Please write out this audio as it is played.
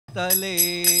तले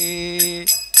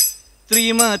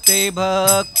श्रीमते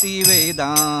भक्ति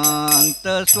वेदांत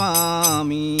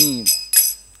स्वामी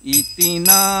इति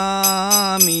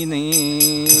नामिने।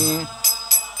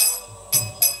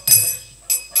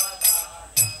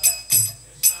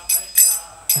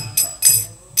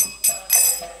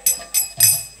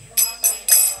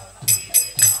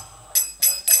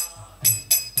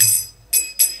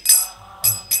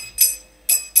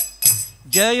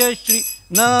 जय श्री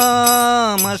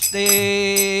नमस्ते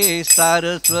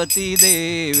सारस्वती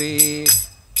देवे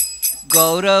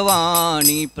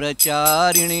गौरवाणी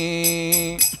प्रचारिणे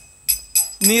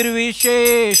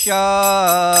निर्विशेषा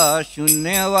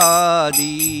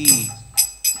शून्यवादी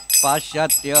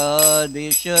पाश्चात्य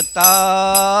देशतारिणे।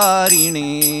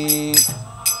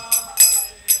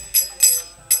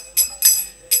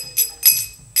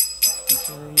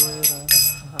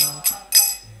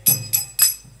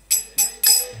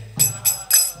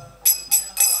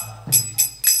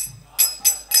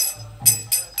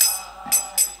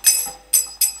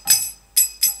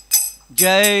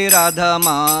 जय राधा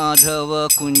माधव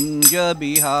कुंज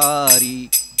बिहारी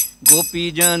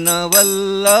गोपीजन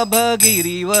वल्लभ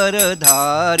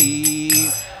गिरिवरधारी।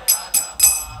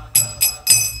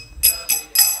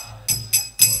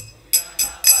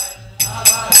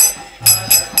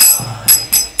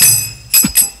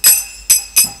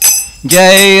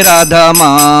 जय राधा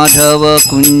माधव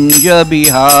कुंज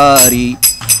बिहारी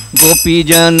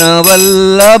गोपीजन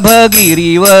वल्लभ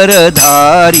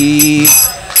गिरिवरधारी।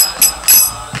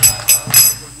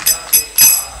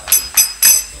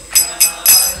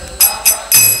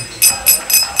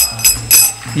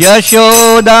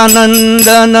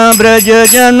 यशोदानंदन ब्रज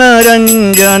जन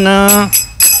रंजन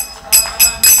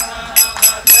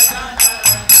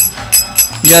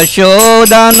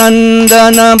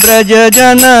यशोदानंदन ब्रज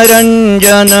जन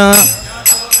रंजन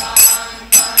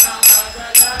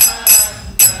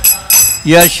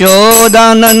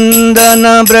यशोदानंदन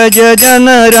ब्रज जन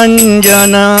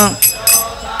रंजन।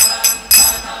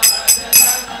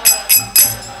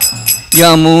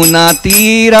 यमुना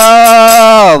तीरा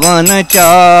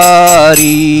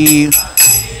वनचारी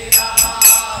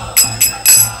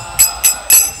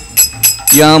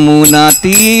यमुना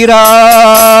तीरा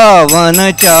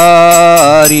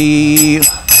वनचारी।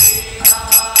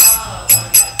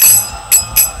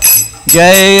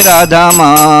 जय राधा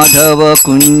माधव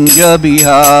कुंज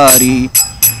बिहारी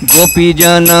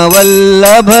गोपीजन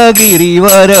वल्लभ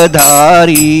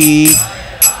गिरिवरधारी।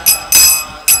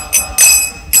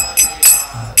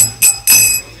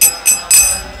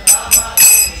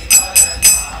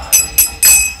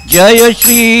 जय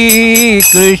श्री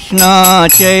कृष्ण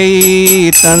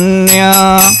चैतन्य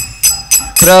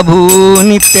प्रभु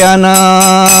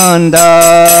नित्यानंदा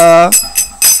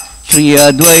श्री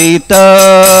अद्वैत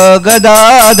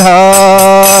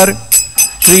गदाधर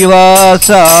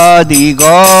श्रीवासादि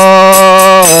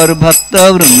गौर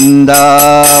भक्तवृंदा।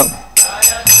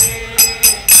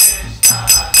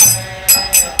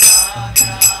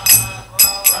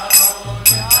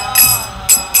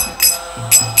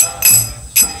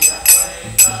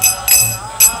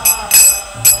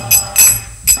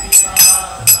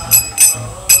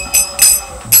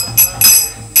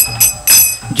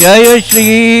 जय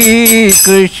श्री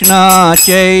कृष्ण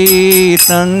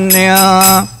चैतन्य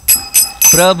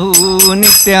प्रभु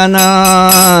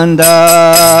नित्यानंदा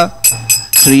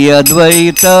श्री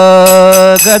अद्वैत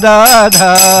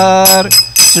गदाधर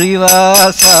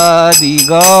श्रीवासादि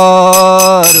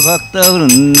गौर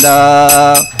भक्तवृंदा।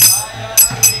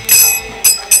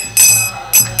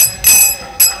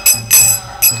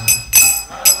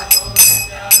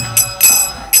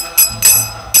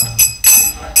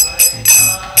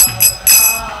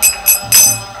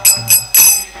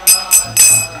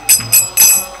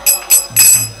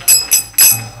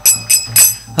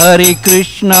 हरे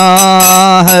कृष्णा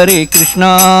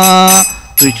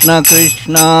कृष्णा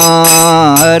कृष्णा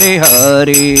हरे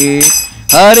हरे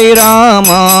हरे राम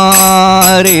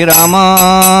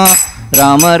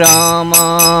राम राम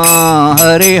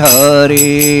हरे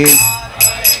हरे।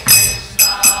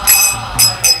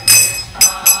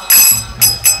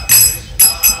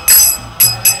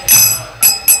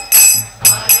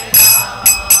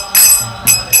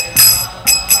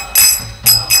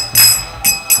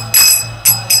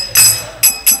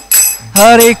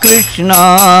 हरे Krishna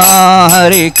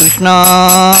Krishna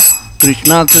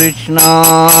Krishna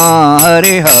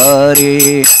Hare Hare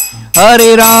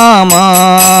Hare Ram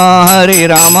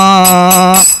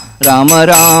Ram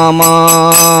Ram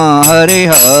Hare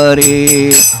Hare.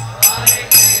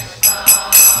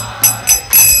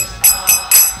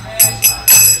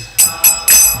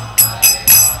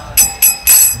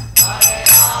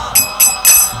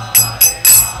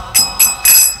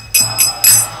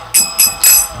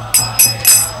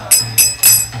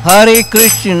 Hare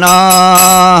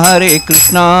Krishna, Hare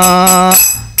Krishna,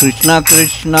 Krishna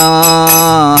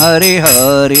Krishna, Hare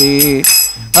Hare,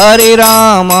 Hare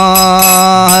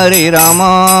Rama, Hare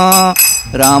Rama,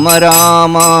 Rama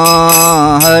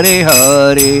Rama, Hare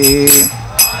Hare.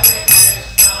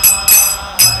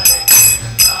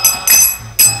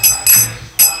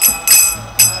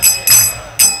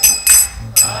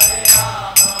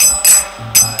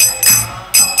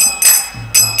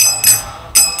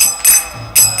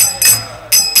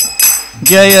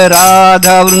 जय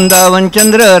राधा वृंदावन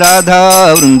चंद्र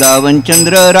राधा वृंदावन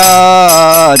चंद्र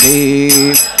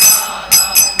राधे।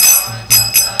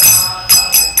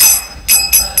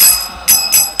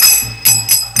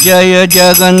 जय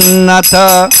जगन्नाथ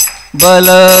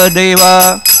बलदेवा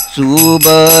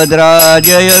सुभद्रा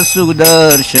जय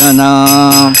सुदर्शना।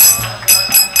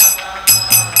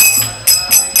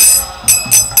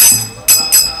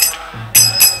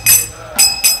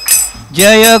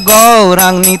 जय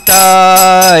गौरांग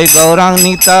निताय गौरांग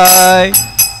निताय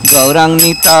गौरांग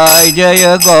निताय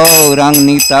जय गौरांग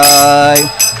निताय।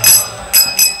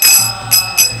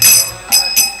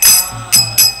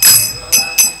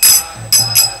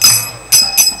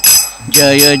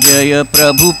 जय जय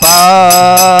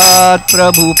प्रभुपाद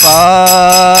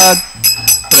प्रभुपाद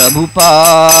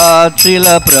प्रभुपाद श्रील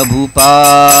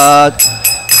प्रभुपाद।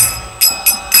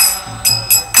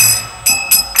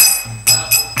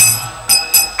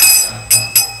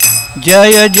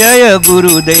 जय जय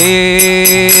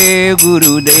गुरुदेव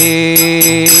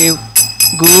गुरुदेव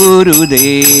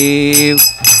गुरुदेव।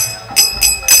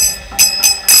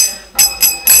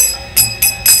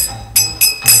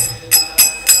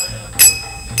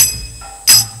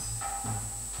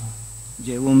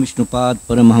 जय ओम विष्णुपाद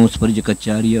परमहंस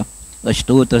परिजकाचार्य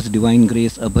अष्टोत्तर डिवाइन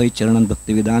ग्रेस अभय चरण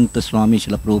भक्ति वेदांत स्वामी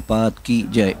शिला प्रभुपाद की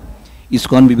जय।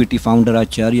 इस्कॉन बीबीटी फाउंडर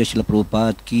आचार्य शिला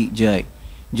प्रभुपाद की जय।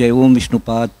 जय ओम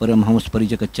विष्णुपाद परमहंस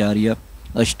परिजकाचार्य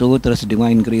अष्टोत्तर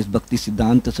डिवाइन ग्रेस भक्ति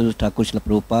सिद्धांत सरस्वती ठाकुर शिला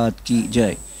प्रभुपाद की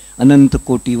जय। अनंत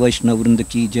कोटि वैष्णव वृंद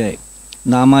की जय।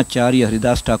 नामाचार्य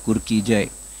हरिदास ठाकुर की जय।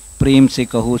 प्रेम से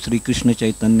कहो श्री कृष्ण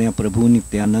चैतन्य प्रभु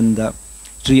नित्यानंद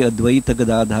श्री अद्वैत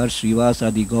गदाधर श्रीवास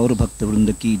आदि गौर भक्त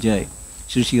वृंद की जय।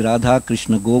 श्री श्री राधा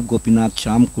कृष्ण गोप गोपीनाथ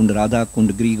श्याम कुंड राधा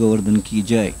कुंड गिरी गोवर्धन की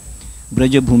जय।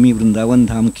 ब्रजभूमि वृंदावन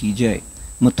धाम की जय।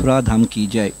 मथुरा धाम की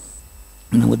जय।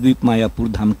 नवद्वीप मायापुर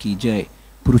धाम की जय।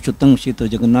 पुरुषोत्तम क्षेत्र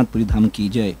जगन्नाथपुरी धाम की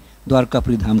जय।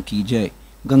 द्वारकापुरी धाम की जय।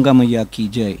 गंगा मैया की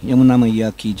जय। यमुना मैया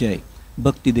की जय।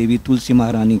 भक्ति देवी तुलसी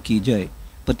महारानी की जय।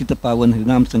 पतित पावन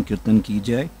हरिनाम संकीर्तन की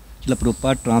जय। शिला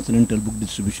प्रभुपाद ट्रांसडेंटल बुक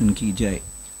डिस्ट्रीब्यूशन की जय।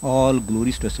 All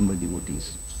glories to assembled devotees.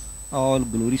 All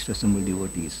glories to assembled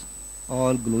devotees.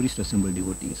 All glories to assembled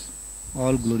devotees.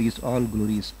 All glories, all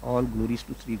glories, all glories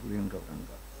to Sri Guru and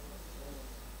Gauranga.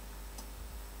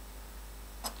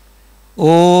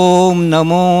 Om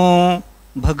Namo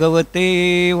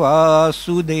Bhagavate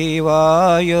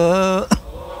Vasudevaya.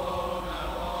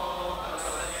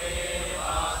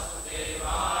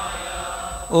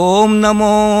 Om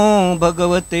Namo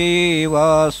Bhagavate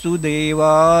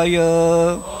Vasudevaya.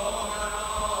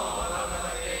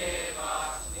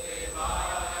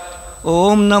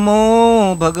 Om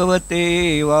Namo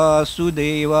Bhagavate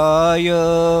Vasudevaya.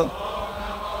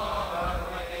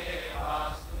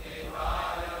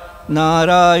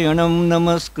 Narayanam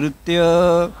Namaskritya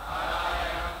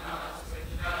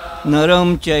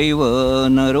Naram Chaiva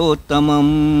Narottamam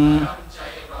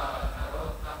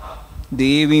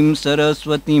देवीं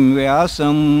सरस्वतीं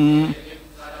व्यासं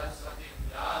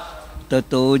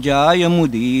ततो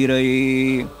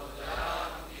जायमुदीरये।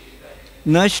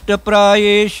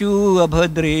 नष्टप्रायेषु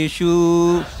अभद्रेषु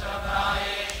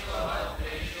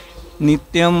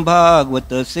नित्यं भागवत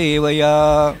सेवया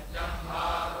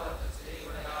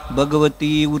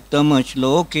भगवती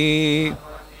उत्तमश्लोके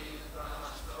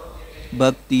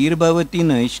भक्तिर्भवति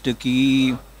नैष्टकी।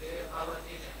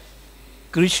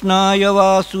 कृष्णाय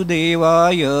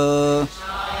वासुदेवाय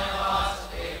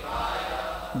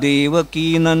देवकी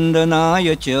नंदनाय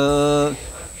च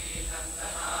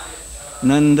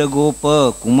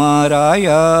नंदगोपकुमाराय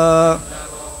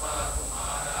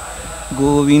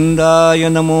गोविंदाय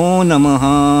नमो नमः।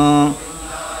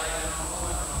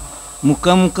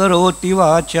 मुखं करोति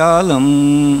वाचालं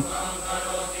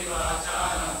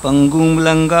पंगुं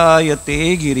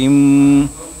लंघयते गिरिं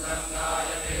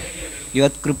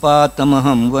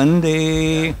यत्कृपातमहं वन्दे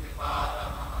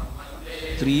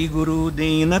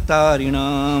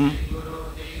श्रीगुरुदीनतारिणाम्।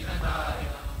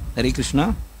 हरे Krishna.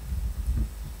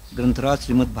 ग्रंथराज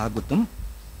Shrimad Bhagavatam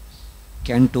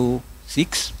canto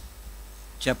 6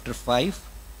 chapter 5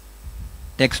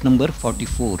 text number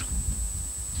 44।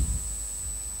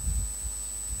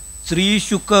 Shri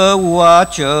शुक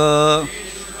उवाच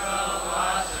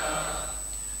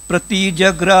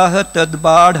प्रतिजग्राह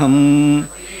तद्बाढ़ं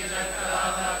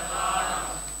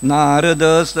नारद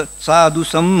साधु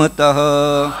सम्मतः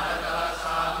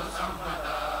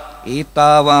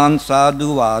एतावान्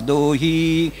साधुवादो हि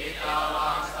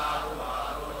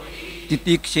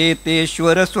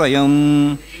तितिक्षेतेश्वर स्वयं।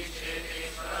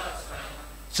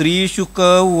 श्रीशुक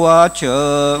उवाच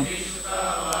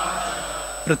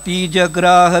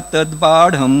प्रतिजग्राह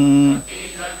तद्बाढ़ं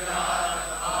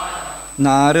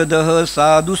नारदः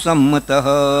साधु सम्मतः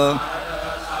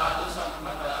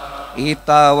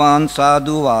एतावान्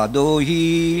साधुवादो हि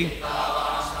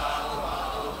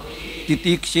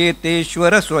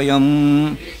तितिक्षेतेश्वर स्वयं।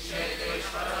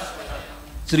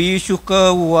 श्रीशुक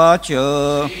उवाच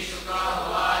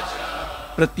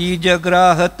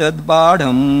प्रतिजग्राह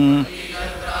तद्बाढ़ं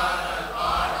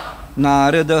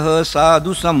नारदः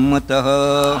साधु सम्मतः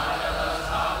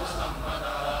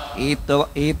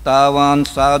एतावान्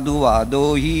साधुवादो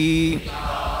हि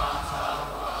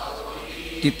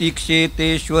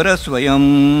तितिक्षेतेश्वर स्वयं।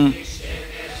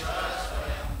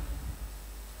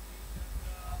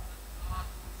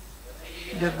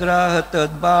 जग्राह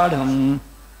तद्बाढ़ं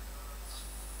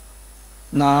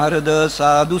नारद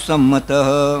साधु सम्मतः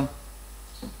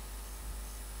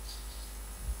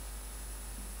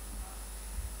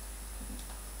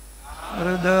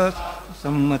नारद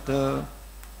सम्मत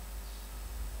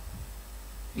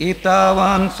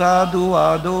एतावान्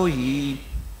साधुवादो हि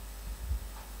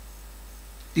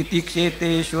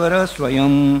तितिक्षेतेश्वर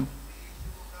स्वयं।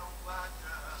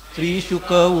 श्रीशुक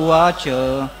उवाच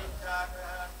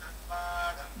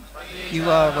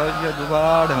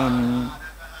इवावजद्बाढ़ं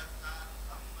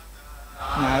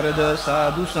नारद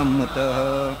साधु सम्मतः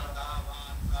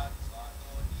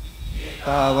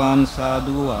तावान्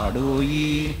साधुवादो हि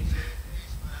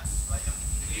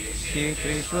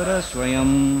तितिक्षेतेश्वर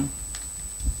स्वयं।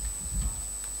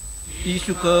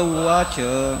 श्रीशुक उवाच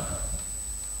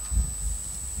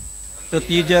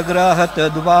प्रतिजग्राह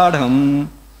तद्बाढ़ं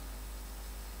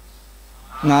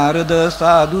नारद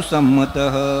साधु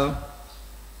सम्मतः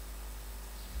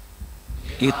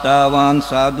एतावान्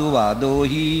साधुवादो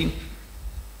हि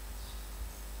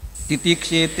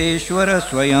तितिक्षेतेश्वर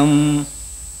स्वयं।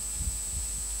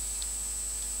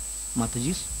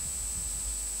 माताजी।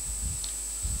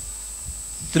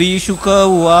 श्रीशुक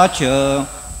उवाच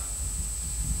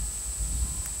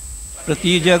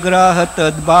प्रतिजग्राह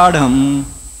तद्बाढ़ं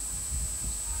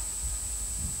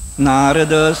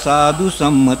नारद साधु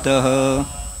सम्मतः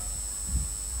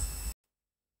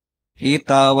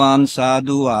एतावान्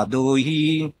साधुवादो हि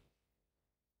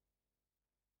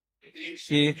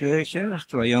तितिक्षेतेश्वर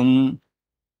स्वयं।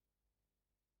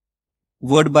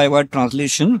 Word by word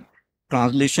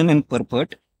translation and purport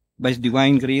by His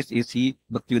Divine Grace A.C.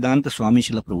 Bhaktivedanta Swami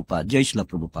Srila Prabhupada. Jai Srila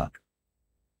Prabhupada.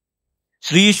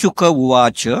 Sri Shuka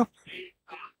Uvacha,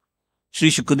 Sri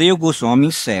Shukadev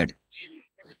Goswami said,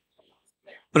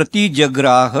 Prati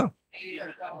Jagraha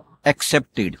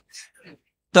accepted,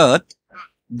 Tat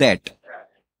that,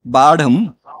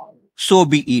 Badham so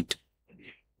be it,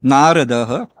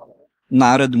 Naradaha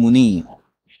Narad Muni,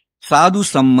 Sadhu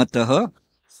Sammataha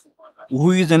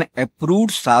who is an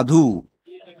approved sadhu,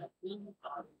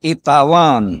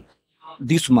 etavan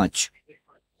this much,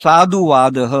 sadhu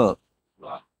vadaha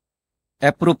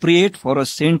appropriate for a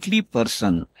saintly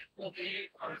person,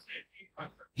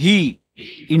 he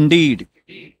indeed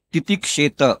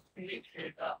titiksheta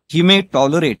he may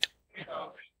tolerate,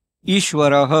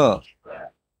 Ishwaraha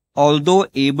although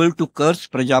able to curse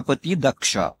Prajapati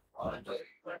Daksha,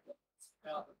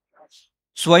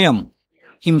 Swayam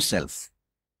himself.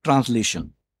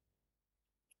 Translation.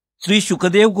 Sri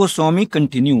Shukadev Goswami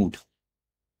continued,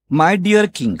 My dear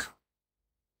king,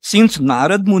 since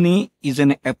Narad Muni is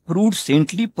an approved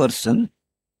saintly person,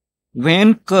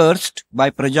 when cursed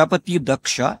by Prajapati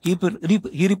Daksha,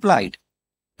 he replied,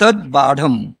 Tad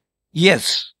Badham,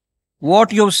 yes,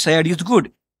 what you have said is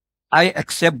good. I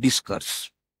accept this curse.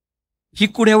 He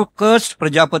could have cursed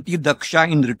Prajapati Daksha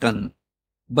in return,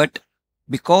 but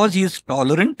because he is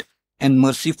tolerant and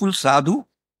merciful sadhu,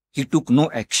 he took no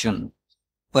action.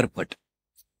 Purport.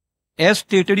 As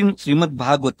stated in Srimad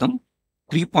Bhagavatam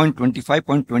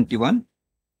 3.25.21,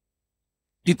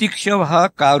 Titikshavah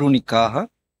karunikaha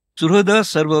surhada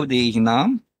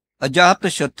sarvadehinam ajata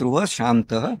shatruva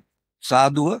shantah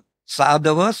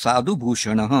sadava sadhu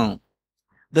bhushanaha.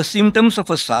 The symptoms of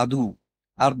a sadhu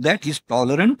are that he is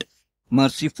tolerant,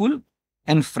 merciful,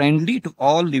 and friendly to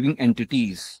all living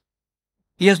entities.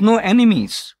 He has no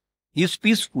enemies. He is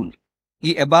peaceful.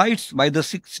 He abides by the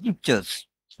 6 scriptures,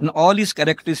 and all his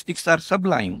characteristics are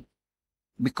sublime.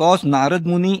 Because Narad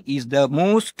Muni is the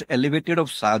most elevated of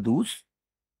sadhus,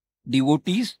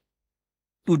 devotees,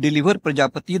 to deliver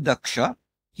Prajapati Daksha,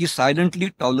 he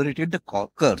silently tolerated the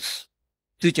curse.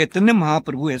 Sri Chaitanya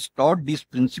Mahaprabhu has taught this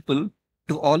principle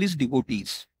to all his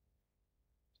devotees.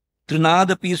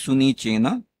 Trinadapi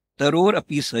Sunichena, Taror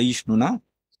api Saishnuna,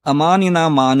 Amanina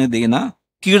Manadena,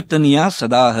 Kirtaniya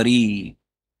Sadahari.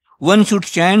 One should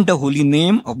chant the holy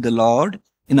name of the Lord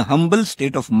in a humble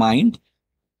state of mind,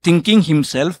 thinking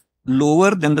himself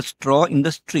lower than the straw in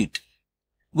the street.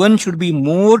 One should be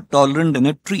more tolerant than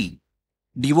a tree,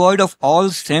 devoid of all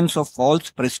sense of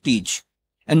false prestige,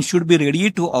 and should be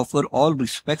ready to offer all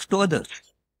respects to others.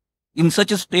 In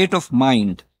such a state of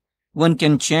mind, one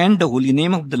can chant the holy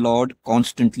name of the Lord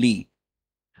constantly.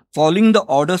 Following the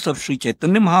orders of Sri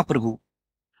Chaitanya Mahaprabhu,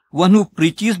 one who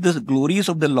preaches the glories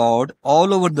of the Lord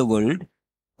all over the world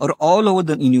or all over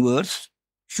the universe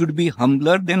should be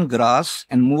humbler than grass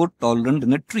and more tolerant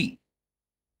than a tree.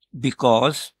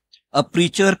 Because a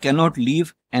preacher cannot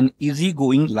live an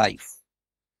easygoing life.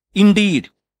 Indeed,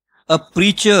 a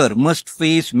preacher must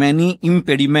face many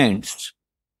impediments.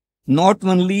 Not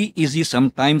only is he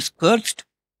sometimes cursed,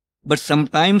 but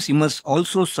sometimes he must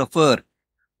also suffer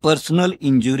personal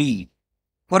injury.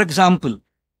 For example,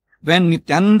 when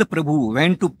Nityananda Prabhu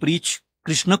went to preach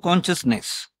Krishna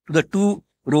consciousness to the two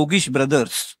roguish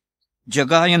brothers,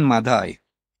 Jagai and Madhai,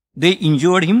 they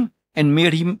injured him and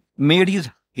made his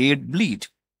head bleed.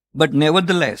 But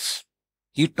nevertheless,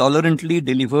 he tolerantly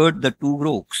delivered the two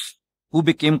rogues, who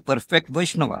became perfect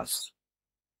Vaishnavas.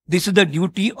 This is the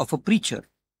duty of a preacher.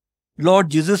 Lord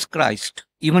Jesus Christ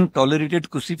even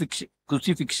tolerated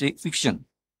crucifixion.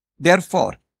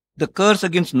 Therefore, the curse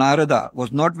against Narada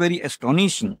was not very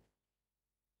astonishing,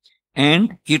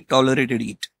 and he tolerated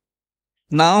it.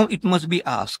 Now it must be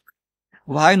asked,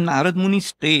 why Narad Muni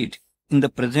stayed in the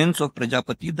presence of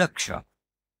Prajapati Daksha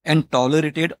and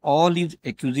tolerated all his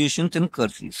accusations and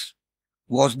curses?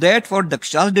 Was that for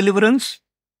Daksha's deliverance?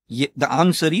 The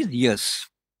answer is yes.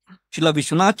 Srila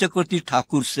Vishwanath Chakravarti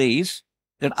Thakur says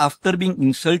that after being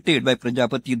insulted by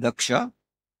Prajapati Daksha,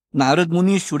 Narad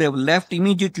Muni should have left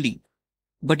immediately,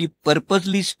 but he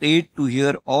purposely stayed to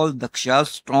hear all Daksha's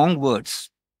strong words,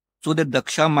 so that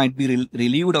Daksha might be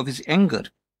relieved of his anger.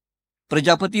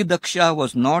 Prajapati Daksha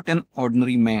was not an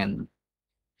ordinary man.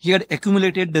 He had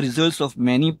accumulated the results of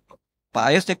many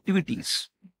pious activities.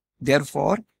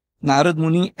 Therefore, Narad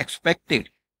Muni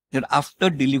expected that after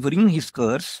delivering his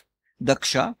curse,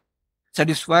 Daksha,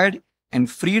 satisfied and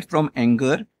freed from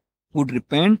anger, would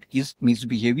repent his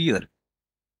misbehavior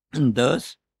and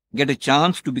thus get a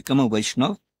chance to become a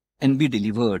Vaishnava and be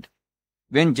delivered.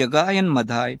 When Jagai and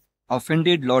Madhai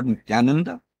offended Lord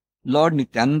Nityananda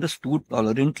stood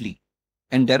tolerantly,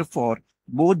 and therefore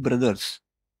both brothers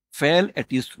fell at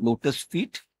his lotus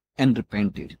feet and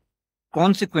repented.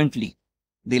 Consequently,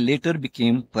 they later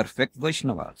became perfect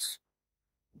Vaishnavas.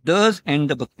 Thus end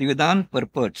the Bhaktivedanta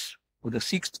purports of the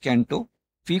 6th canto,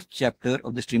 5th chapter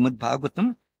of the Srimad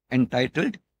Bhagavatam,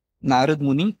 entitled Narad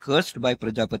Muni cursed by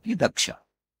Prajapati Daksha.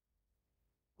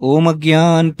 Om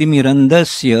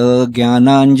Agyantimirandasya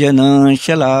Jnananjana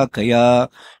Shalakaya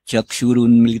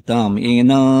Chakshurunmilitam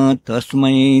Ena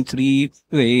Tasmai Sri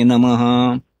Ve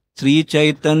Namaha. Sri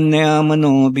Chaitanya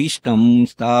Manobishtam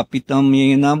Stapitam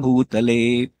Ena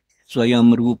Bhutale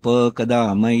Swayam Rupa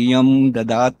Kadamayam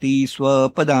Dadati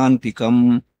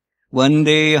Swapadantikam.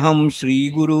 Vandeham Shri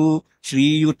Guru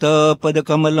Shri Yuta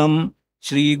Padakamalam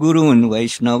Shri Gurun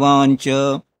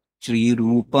Vaishnavancha Shri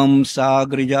Rupam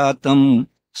Sagrajatam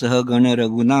Sahagana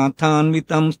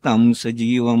Raghunathanvitam Stam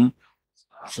Sajivam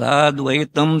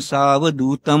Sadvaitam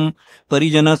Savadutam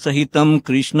Parijana Sahitam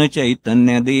Krishna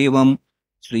Chaitanya Devam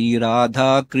Shri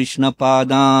Radha Krishna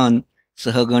Padan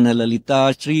Sahagana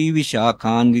Lalita Shri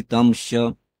Vishakhanvitam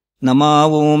Sha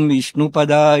Namavom Vishnu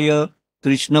Padaya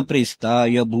Krishna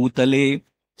Prestaya Bhutale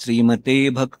Srimate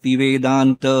Bhakti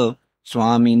Vedanta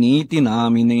Swaminiti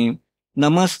Namine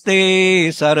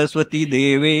Namaste Saraswati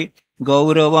Deve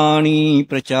Gauravani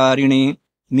Pracharine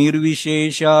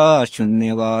Nirvishesha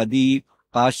Shunyavadi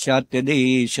Paschatya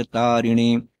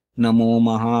Deshatarine Namo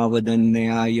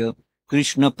Mahavadanyaya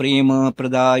Krishna Prema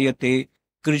Pradayate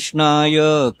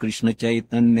Krishnaya Krishna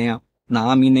Chaitanya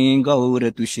Namine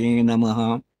Gauratushe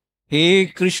Namaha. He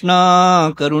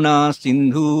Krishna Karuna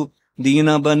Sindhu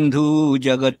Dinabandhu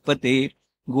Jagatpate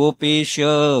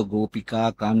Gopesha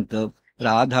Gopika Kanta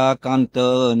Radha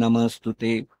Kanta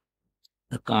Namastute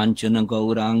Kanchana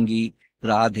Gaurangi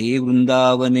Radhe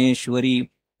Vrindavaneshwari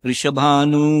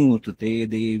Rishabhanu Tute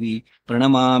Devi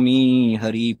Pranamami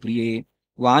Hari Priye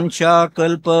Vancha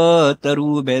Kalpa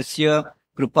Tarubhasya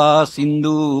Kripa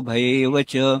Sindhu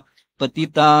Bhayevacha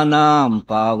Patitanam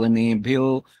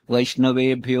Pavanebhyo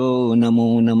Vaishnavebhyo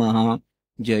Namo Namaha.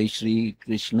 जय श्री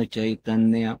कृष्ण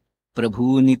चैतन्य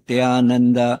प्रभु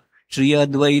नित्यानंदा श्री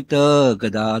अद्वैत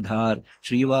गदाधार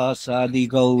श्रीवासादि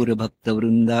गौर भक्त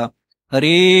वृंदा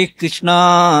हरे Krishna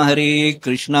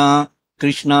Krishna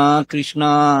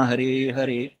Krishna Hare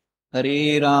Hare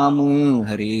Hare Ram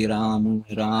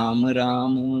Ram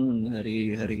Ram Hare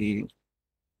Hare.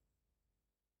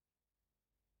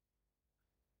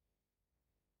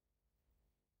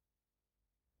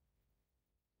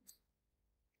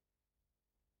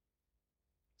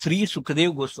 Sri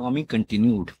Sukadev Goswami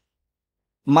continued,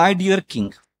 My dear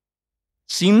king,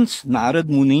 since Narad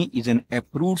Muni is an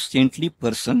approved saintly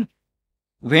person,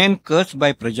 when cursed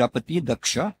by Prajapati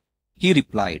Daksha, he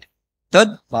replied,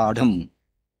 Tad Padham.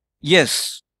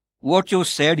 Yes, what you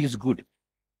said is good.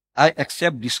 I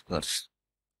accept this curse.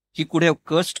 He could have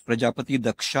cursed Prajapati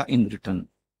Daksha in return,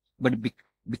 but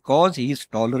because he is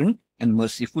tolerant and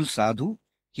merciful sadhu,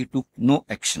 he took no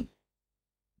action.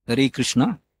 Hare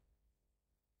Krishna,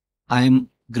 I am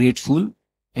grateful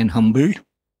and humbled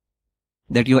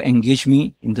that you engaged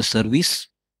me in the service,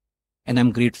 and I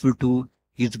am grateful to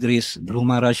His Grace Dhruv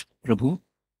Maharaj Prabhu,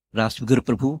 Rasvigar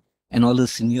Prabhu, and all the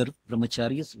senior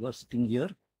brahmacharis who are sitting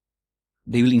here.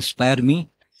 They will inspire me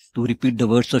to repeat the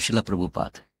words of Srila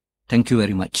Prabhupada. Thank you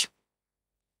very much.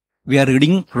 We are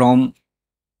reading from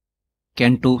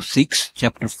Canto 6,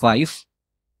 Chapter 5,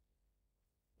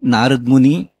 Narad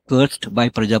Muni cursed by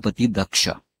Prajapati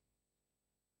Daksha.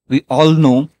 We all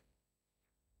know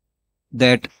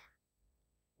that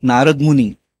Narad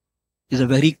Muni is a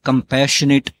very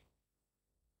compassionate,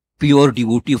 pure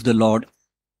devotee of the Lord,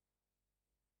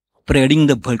 spreading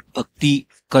the bhakti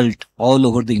cult all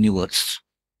over the universe.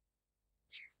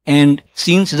 And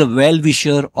since he is a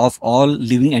well-wisher of all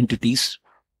living entities,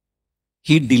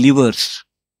 he delivers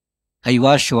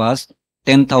Haivashvas,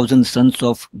 10,000 sons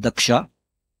of Daksha,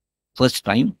 first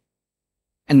time,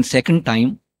 and second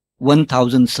time,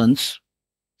 1,000 sons,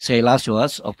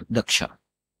 Shailasvas of Daksha.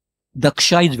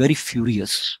 Daksha is very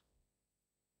furious,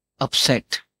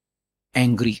 upset,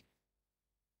 angry.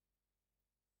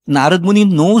 Narad Muni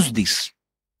knows this,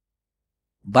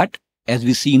 but as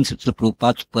we see in Srila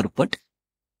Prabhupada's purport,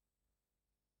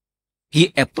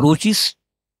 he approaches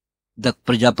the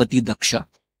Prajapati Daksha,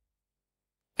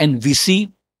 and we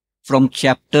see from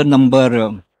text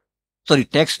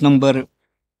number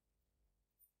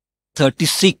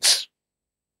 36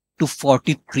 to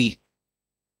 43,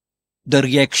 the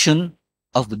reaction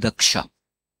of Daksha,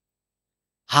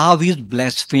 how he is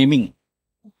blaspheming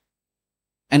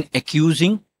and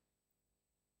accusing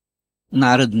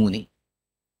Narad Muni.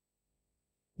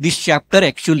 This chapter,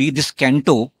 actually, this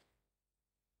canto,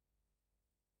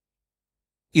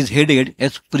 is headed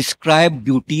as prescribed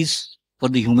duties for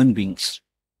the human beings,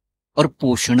 or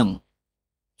poshanam.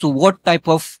 So what type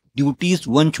of duties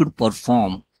one should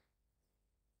perform?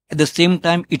 At the same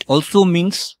time, it also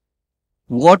means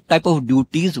what type of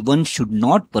duties one should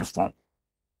not perform.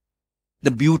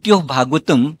 The beauty of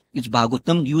Bhagavatam is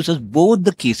Bhagavatam uses both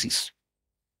the cases.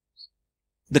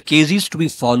 The cases to be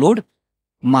followed,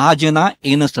 Mahajana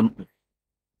Enasam.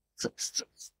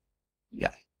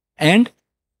 And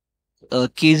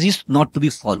cases not to be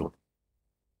followed.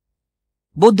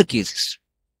 Both the cases.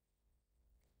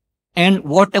 And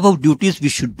what type of duties we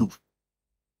should do.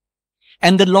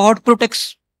 And the Lord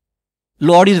protects.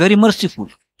 Lord is very merciful.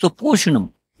 So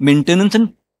poshanam, maintenance,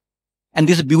 and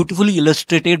this is beautifully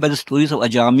illustrated by the stories of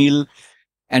Ajamil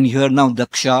and here now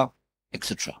Daksha,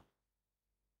 etc.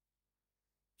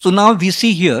 So now we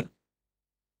see here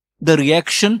the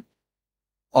reaction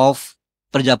of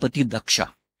Prajapati Daksha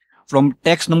from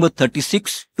text number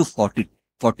 36 to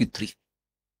 43.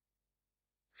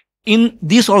 In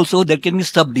this also there can be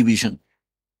subdivision.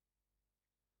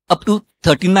 Up to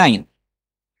 39,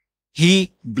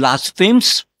 he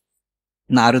blasphemes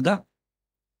Narada,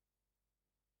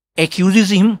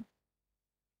 accuses him,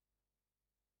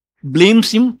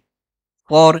 blames him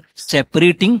for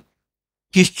separating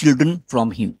his children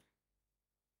from him.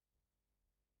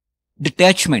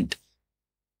 Detachment.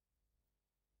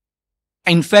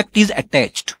 In fact, he is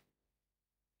attached.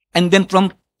 And then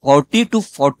from 40 to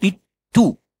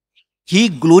 42, he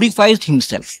glorifies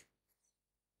himself.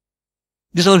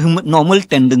 This is our normal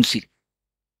tendency.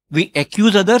 We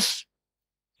accuse others,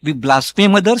 we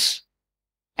blaspheme others,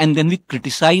 and then we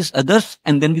criticize others,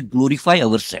 and then we glorify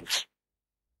ourselves.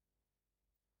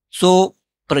 So,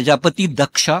 Prajapati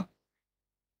Daksha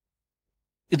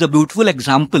is a beautiful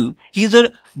example. He is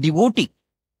a devotee,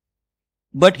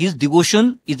 but his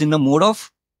devotion is in the mode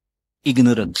of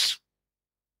ignorance.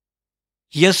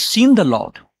 He has seen the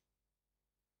Lord,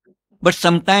 but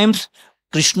sometimes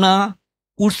Krishna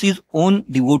puts his own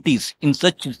devotees in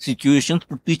such situations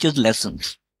to teach us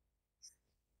lessons.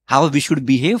 How we should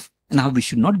behave and how we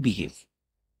should not behave.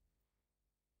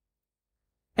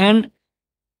 And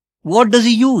what does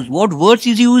he use? What words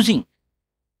is he using?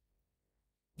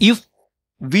 If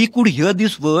we could hear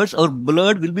these words, our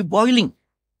blood will be boiling.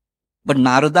 But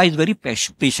Narada is very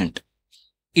patient.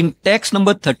 In text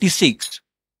number 36,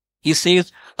 he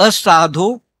says,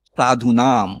 Asadho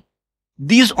sadhunam.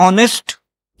 These honest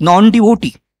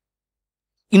non-devotee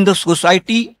in the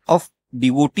society of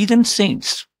devotees and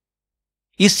saints.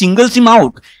 He singles him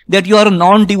out that you are a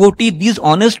non-devotee, this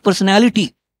honest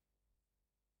personality.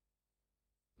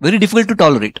 Very difficult to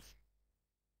tolerate.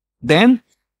 Then,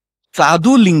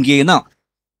 sadhu lingena.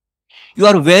 You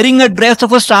are wearing a dress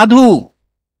of a sadhu.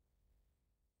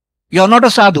 You are not a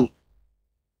sadhu.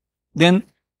 Then,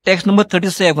 text number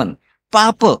 37.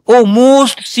 Papa, oh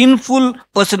most sinful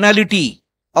personality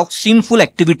of sinful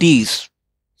activities.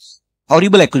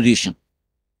 Horrible accusation.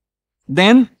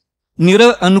 Then,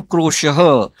 nira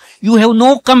anukroshaha. You have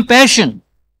no compassion.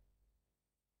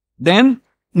 Then,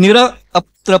 nira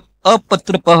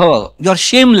apatrapaha. You are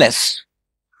shameless.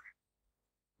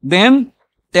 Then,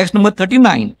 text number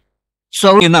 39.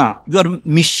 Saurena. You are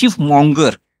mischief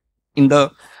monger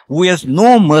who has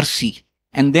no mercy.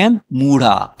 And then,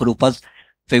 Mudha, Prabhupada's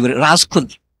favorite, rascal.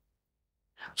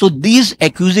 So these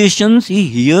accusations he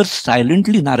hears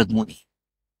silently, Narad Muni.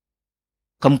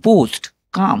 Composed,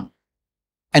 calm.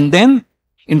 And then,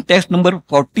 in text number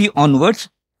 40 onwards,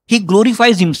 he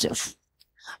glorifies himself.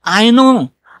 I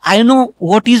know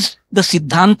what is the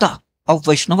Siddhanta of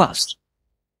Vaishnavas.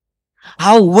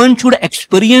 How one should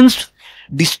experience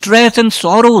distress and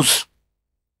sorrows.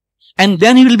 And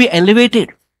then he will be elevated.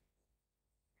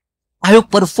 I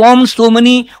have performed so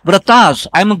many vratas.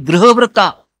 I am a griha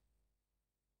vrata.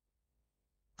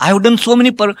 I have done so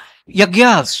many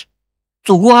yagyas.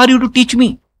 So who are you to teach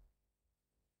me?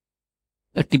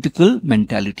 A typical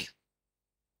mentality.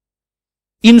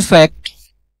 In fact,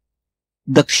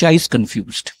 Daksha is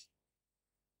confused.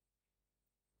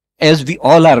 As we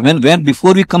all are, when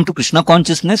before we come to Krishna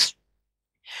consciousness,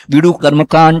 we do karma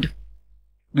kand,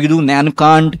 we do jnana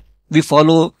kand, we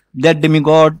follow that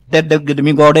demigod, that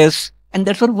demigoddess, and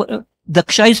that's what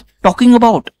Daksha is talking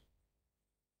about.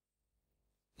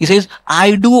 He says,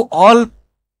 I do all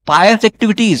pious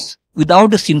activities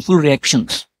without the sinful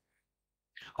reactions.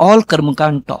 All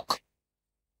karmakand talk.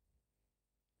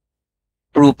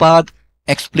 Prabhupada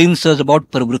explains us about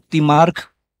pravritti marg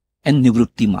and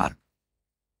nivritti marg.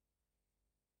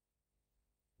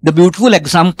 The beautiful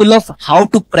example of how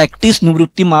to practice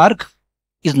nivritti marg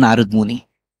is Narad Muni.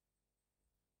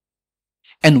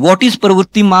 And what is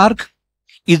pravritti marg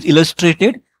is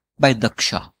illustrated by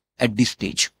Daksha at this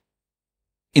stage,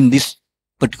 in this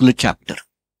particular chapter.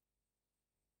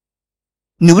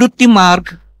 Nivritti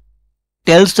marg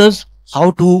tells us how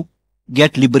to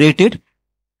get liberated,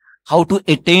 how to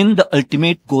attain the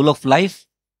ultimate goal of life,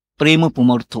 prema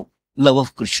pumartho, love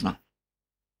of Krishna.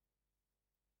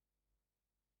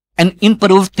 And in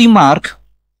pravritti marg,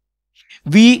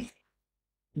 we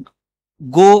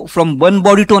go from one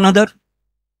body to another,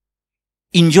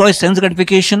 enjoy sense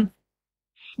gratification,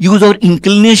 use our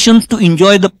inclinations to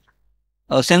enjoy the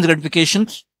sense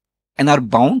gratifications, and are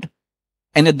bound.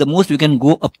 And at the most, we can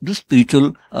go up to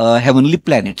spiritual heavenly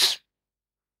planets.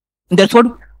 And that's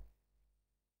what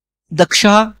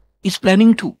Daksha is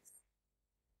planning to.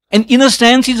 And in a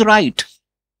sense, he's right.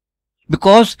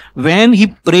 Because when he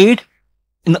prayed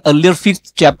in the earlier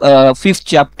fifth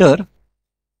chapter,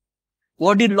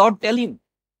 what did Lord tell him?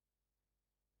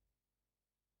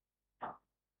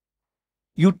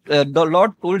 The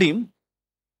Lord told him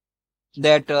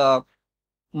that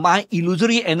my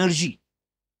illusory energy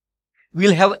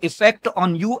will have effect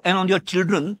on you and on your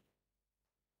children,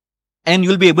 and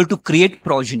you'll be able to create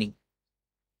progeny.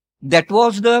 That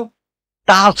was the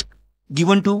task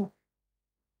given to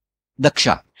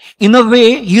Daksha. In a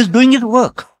way, he is doing his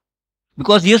work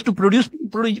because he has to produce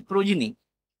progeny.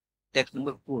 Text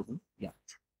number 4. Yeah.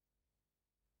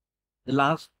 The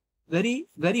last, very,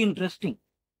 very interesting.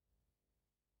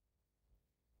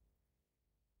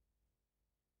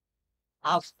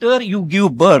 After you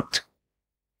give birth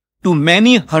to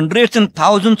many hundreds and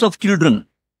thousands of children,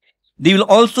 they will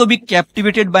also be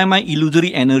captivated by my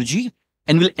illusory energy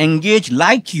and will engage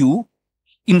like you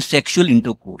in sexual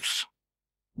intercourse.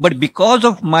 But because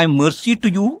of my mercy to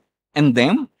you and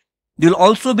them, they will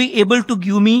also be able to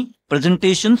give me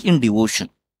presentations in devotion.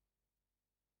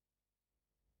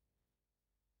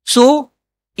 So,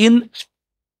 in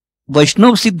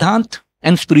Vaishnava Siddhant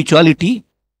and spirituality,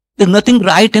 there's nothing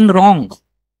right and wrong.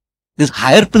 There's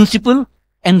higher principle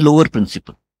and lower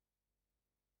principle.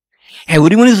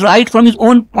 Everyone is right from his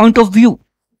own point of view.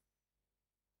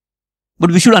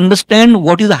 But we should understand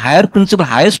what is the higher principle,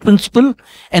 highest principle,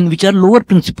 and which are lower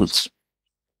principles.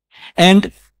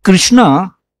 And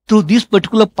Krishna, through this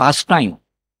particular pastime,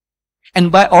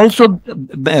 and by also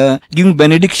giving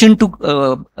benediction to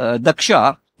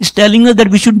Daksha, is telling us that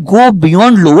we should go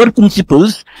beyond lower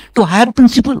principles to higher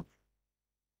principle.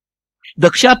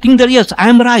 Daksha thinks that yes, I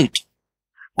am right.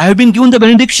 I have been given the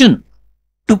benediction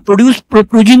to produce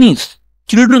progenies,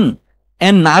 children,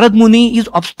 and Narad Muni is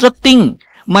obstructing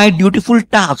my dutiful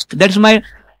task. That is my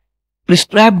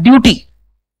prescribed duty.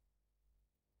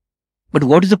 But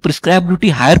what is the prescribed duty,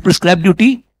 higher prescribed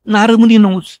duty? Narad Muni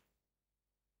knows.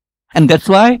 And that's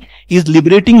why he is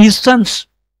liberating his sons.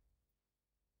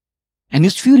 And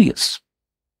he's furious.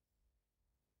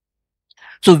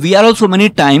 So we are also many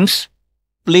times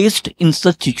placed in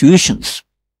such situations.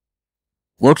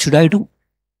 What should I do?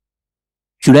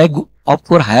 Should I go opt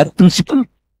for higher principle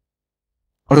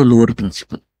or a lower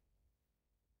principle?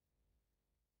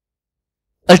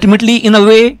 Ultimately, in a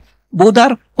way, both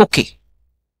are okay.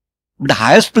 The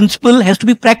highest principle has to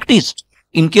be practiced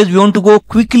in case we want to go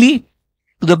quickly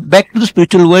to back to the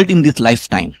spiritual world in this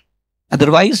lifetime.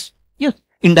 Otherwise, yes,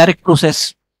 indirect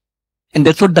process. And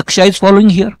that's what Daksha is following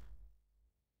here.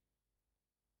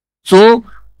 So,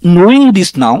 knowing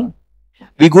this now,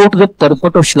 we go to the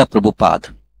purport of Srila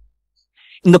Prabhupada.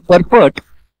 In the purport,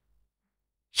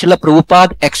 Srila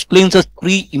Prabhupada explains us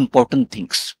three important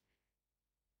things.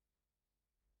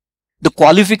 The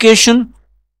qualification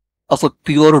of a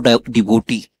pure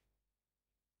devotee.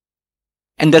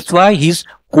 And that's why he's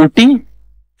quoting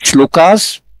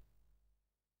shlokas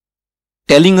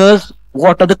telling us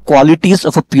what are the qualities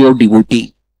of a pure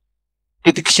devotee.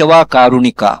 Titikshava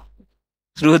karunika,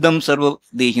 sruhadam sarva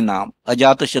dehinam,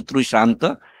 ajata shatru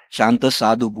shanta, shanta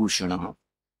sadhu bhushana.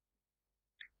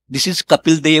 This is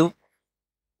Kapil Dev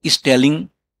is telling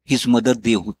his mother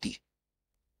Dehuti.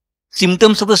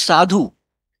 Symptoms of a sadhu.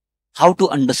 How to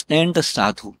understand the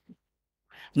sadhu.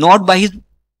 Not by his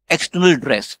external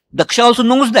dress. Daksha also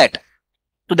knows that.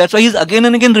 So that's why he's again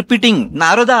and again repeating,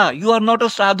 Narada, you are not a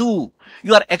sadhu.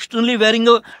 You are externally wearing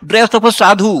a dress of a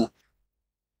sadhu.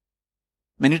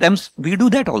 Many times we do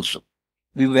that also.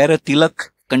 We wear a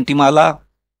tilak, kantimala,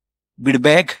 bead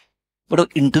bag, but our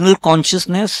internal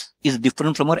consciousness is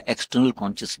different from our external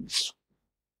consciousness.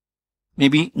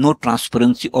 Maybe no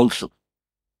transparency also.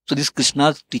 So this is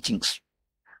Krishna's teachings.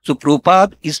 So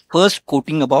Prabhupada is first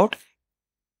quoting about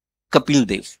Kapil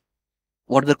Dev.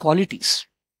 What are the qualities?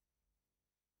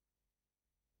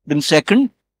 Then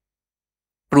second,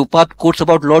 Prabhupada quotes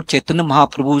about Lord Chaitanya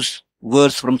Mahaprabhu's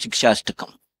verse from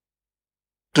Shikshastakam.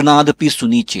 Trinadapi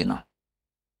Sunichena.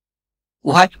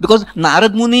 Why? Because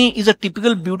Narad Muni is a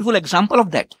typical beautiful example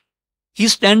of that.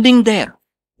 He's standing there,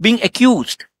 being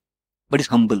accused, but is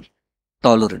humble,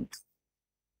 tolerant.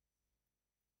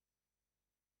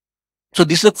 So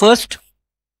this is the first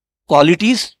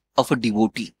qualities of a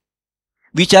devotee,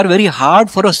 which are very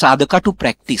hard for a sadhaka to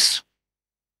practice.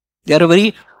 They are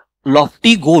very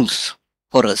lofty goals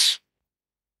for us.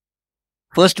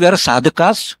 First, we are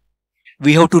sadhakas.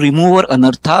 We have to remove our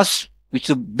anarthas, which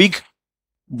is a big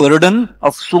burden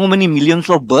of so many millions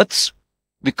of births.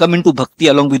 We come into bhakti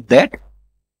along with that.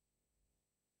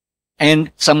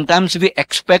 And sometimes we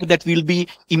expect that we'll be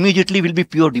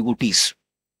pure devotees.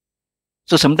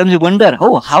 So sometimes we wonder,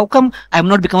 oh, how come I have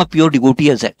not become a pure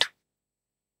devotee as yet?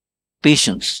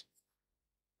 Patience.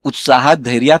 Utsahat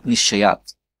dhairyat nishayat.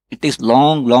 It takes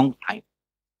long time.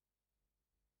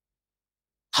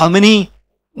 How many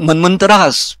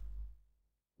manmantaras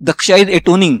Daksha is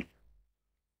atoning?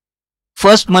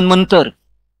 First manmantar,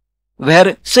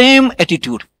 where same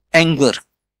attitude, anger,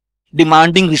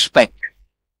 demanding respect,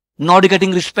 not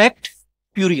getting respect,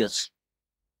 furious.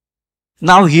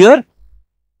 Now here,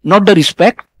 not the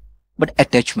respect, but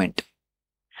attachment.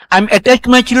 I'm attached to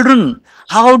my children.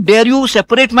 How dare you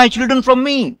separate my children from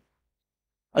me?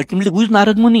 Ultimately, who is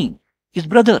Narad Muni? His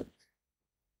brother.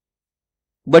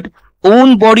 But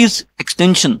own body's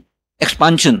expansion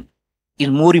is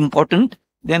more important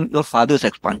than your father's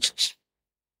expansions.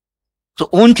 So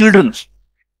own children.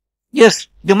 Yes,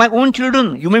 they're my own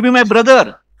children. You may be my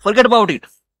brother. Forget about it.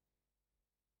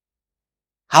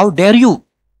 How dare you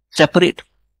separate?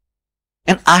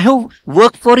 And I have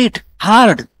worked for it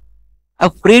hard.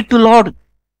 I've prayed to Lord.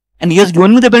 And He has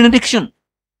given me the benediction.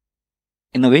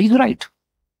 In a way, He's right.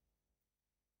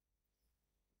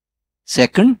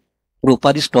 Second,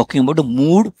 Prabhupada is talking about the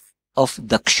mood of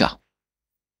Daksha,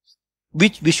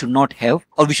 which we should not have,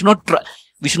 or we should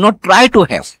not try to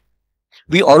have.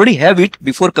 We already have it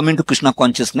before coming to Krishna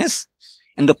consciousness.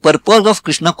 And the purpose of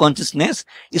Krishna consciousness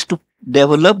is to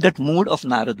develop that mood of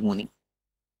Narad Muni.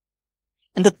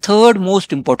 And the third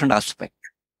most important aspect,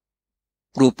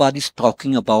 Prabhupada is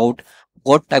talking about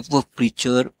what type of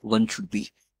preacher one should be.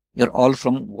 You're all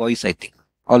from voice, I think,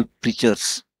 all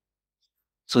preachers.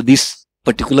 So this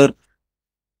particular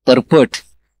purport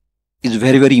is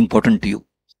very, very important to you.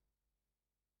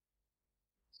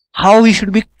 How we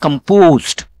should be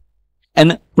composed.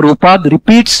 And Prabhupada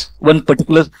repeats one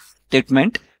particular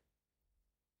statement.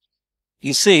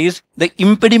 He says the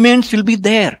impediments will be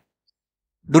there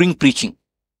during preaching.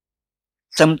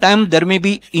 Sometimes there may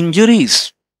be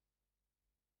injuries.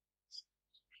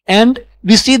 And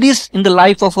we see this in the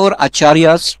life of our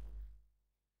acharyas.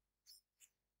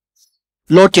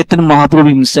 Lord Chaitanya Mahaprabhu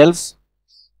himself,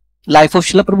 life of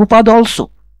Srila Prabhupada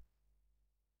also.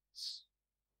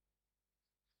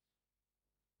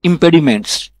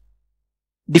 Impediments,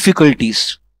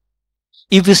 difficulties.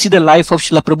 If we see the life of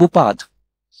Srila Prabhupada,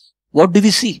 what do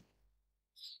we see?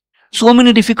 So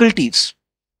many difficulties,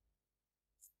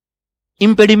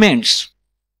 impediments,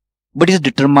 but he is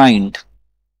determined.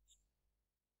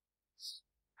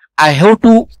 I have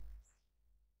to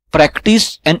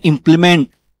practice and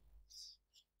implement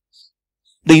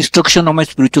the instruction of my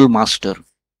spiritual master.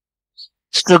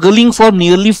 Struggling for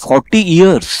nearly 40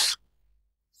 years.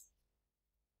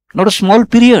 Not a small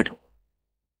period.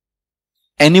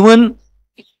 Anyone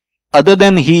other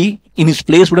than he in his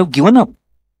place would have given up.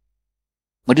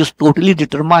 But he was totally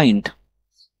determined.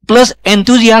 Plus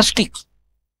enthusiastic.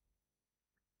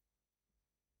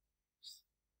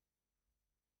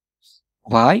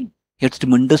 Why? He had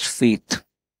tremendous faith.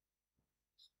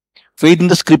 Faith in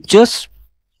the scriptures.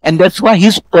 And that's why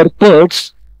his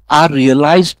purports are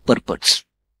realized purports.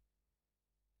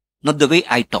 Not the way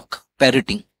I talk,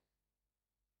 parroting.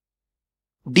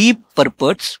 Deep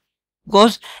purports.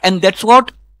 Because, and that's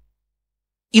what,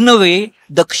 in a way,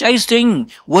 Daksha is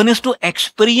saying, one is to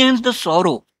experience the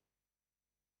sorrow.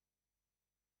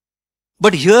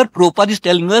 But here Prabhupada is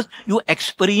telling us, you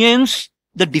experience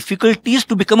the difficulties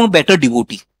to become a better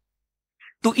devotee.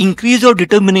 To increase your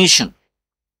determination.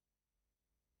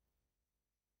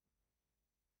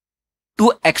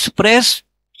 To express,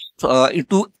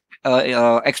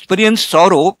 experience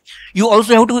sorrow, you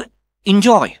also have to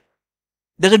enjoy.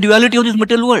 There's a duality of this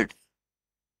material world.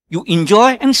 You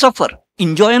enjoy and suffer.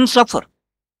 Enjoy and suffer.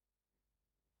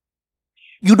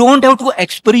 You don't have to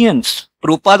experience.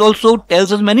 Prabhupada also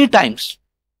tells us many times.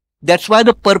 That's why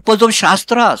the purpose of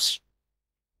Shastras.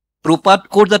 Prabhupada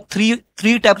quotes the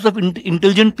three types of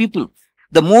intelligent people.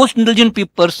 The most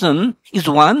intelligent person is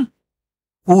one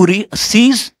who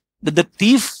sees that the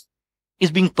thief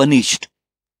is being punished.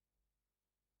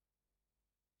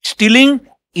 Stealing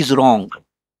is wrong.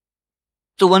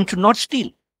 So one should not steal.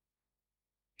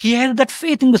 He has that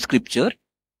faith in the scripture.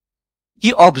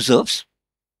 He observes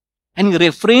and he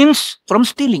refrains from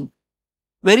stealing.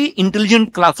 Very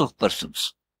intelligent class of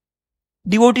persons.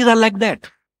 Devotees are like that.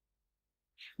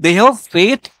 They have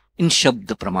faith in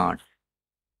Shabda Praman.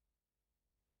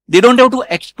 They don't have to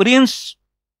experience.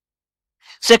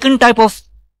 Second type of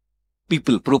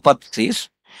people, Prabhupada says,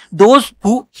 those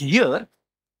who hear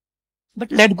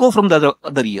but let go from the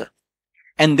other ear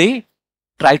and they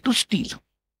try to steal.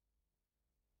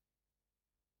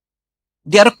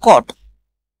 They are caught.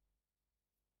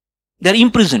 They are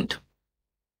imprisoned.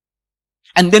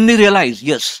 And then they realize,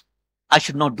 yes, I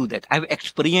should not do that. I have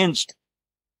experienced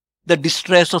the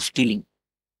distress of stealing.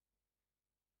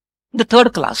 The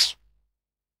third class.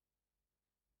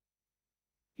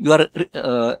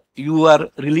 You are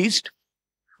released.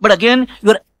 But again,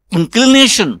 your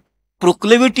inclination,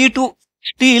 proclivity to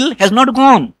steal has not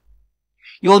gone.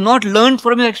 You have not learned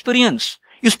from your experience.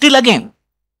 You steal again.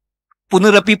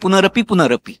 Punarapi, punarapi,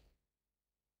 punarapi.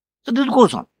 So this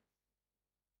goes on.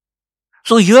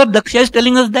 So here Daksha is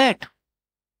telling us that.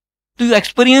 So you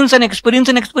experience and experience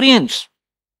and experience.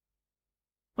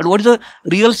 But what is the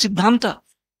real Siddhanta?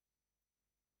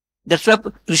 That's why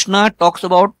Krishna talks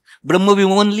about Brahma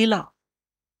Viman Leela,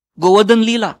 Govardhan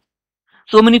Leela.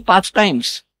 So many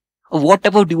pastimes of what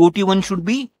type of devotee one should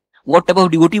be, what type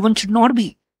of devotee one should not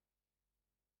be.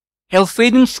 Have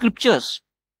faith in scriptures.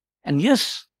 And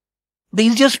yes, the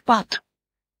easiest path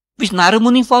which Narada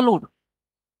Muni followed.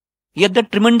 He had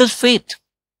that tremendous faith.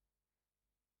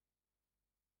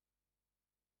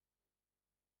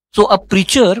 So a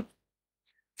preacher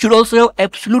should also have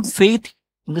absolute faith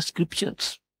in the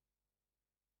scriptures.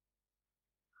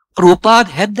 Prabhupada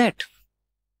had that.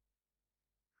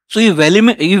 So he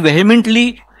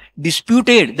vehemently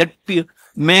disputed that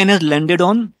man has landed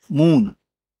on moon.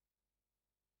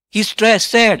 He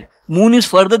said, moon is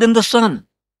further than the sun.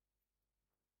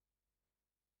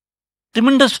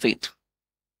 Tremendous faith.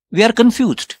 We are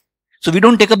confused. So we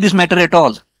don't take up this matter at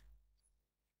all.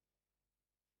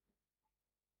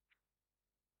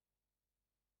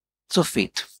 So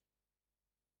faith.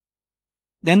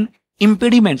 Then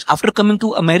impediments. After coming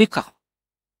to America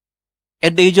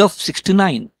at the age of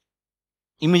 69,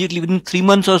 immediately within 3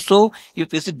 months or so, he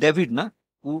faced David,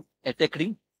 who attacked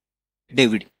him.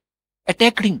 David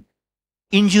attacked him.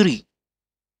 Injury.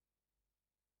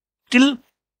 Still,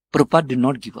 Prabhupada did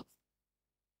not give up.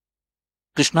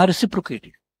 Krishna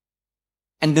reciprocated.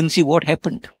 And then see what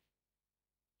happened.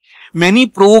 Many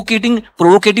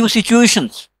provocative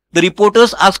situations. The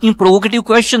reporters asking provocative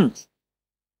questions.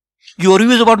 Your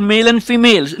views about male and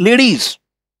female, ladies.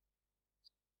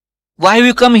 Why have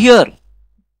you come here?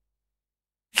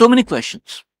 So many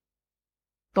questions.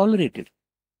 Tolerated.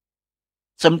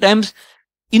 Sometimes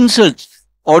insults.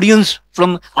 Audience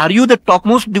from, are you the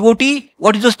topmost devotee?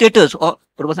 What is the status? Or,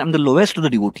 I'm the lowest of the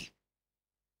devotee.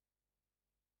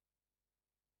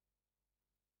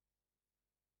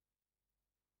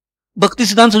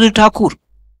 Bhaktisiddhanta Saraswati Thakur.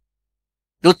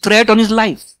 There was threat on his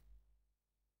life.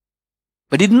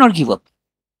 But he did not give up.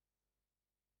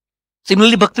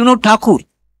 Similarly, Bhaktivinoda Thakur.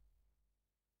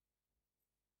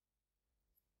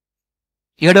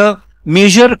 He had a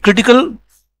major critical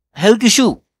health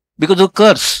issue because of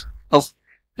curse of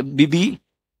Bibi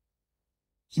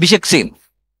Bishak Sen.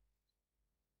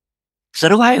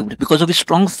 Survived because of his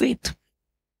strong faith.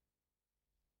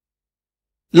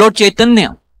 Lord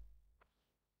Chaitanya.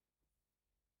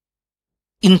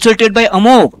 Insulted by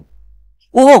Amog.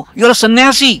 Oh, you are a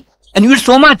sannyasi and you eat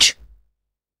so much.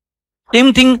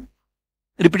 Same thing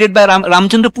repeated by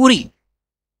Ramchandra Puri.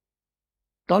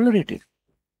 Tolerated.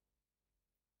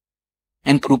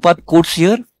 And Prabhupada quotes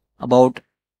here about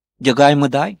Jagai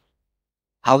Madai,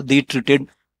 how they treated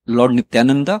Lord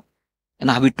Nityananda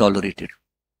and how he tolerated.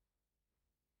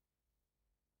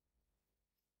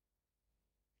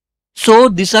 So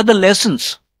these are the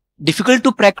lessons. Difficult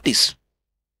to practice.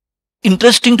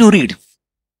 Interesting to read.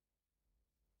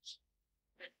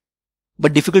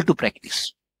 But difficult to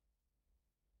practice.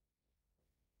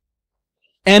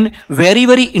 And very,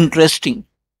 very interesting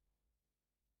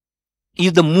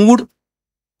is the mood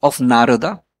of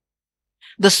Narada,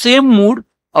 the same mood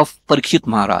of Parikshit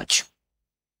Maharaj.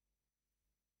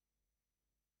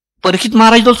 Parikshit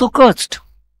Maharaj is also cursed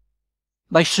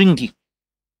by Shringi.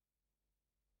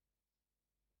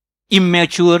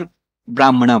 Immature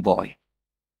Brahmana boy.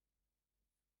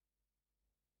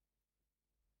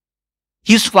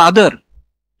 His father,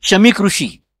 Shamik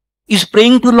Rishi, is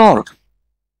praying to Lord,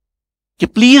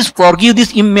 please forgive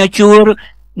this immature,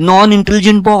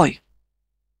 non-intelligent boy.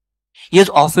 He has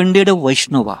offended a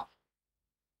Vaishnava.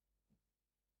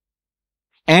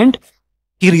 And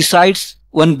he recites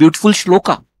one beautiful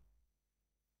shloka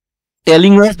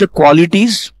telling us the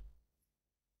qualities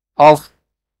of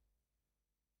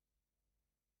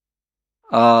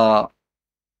a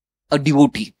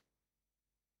devotee.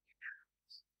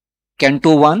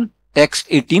 Canto 1, text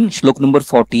 18, shlok number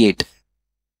 48.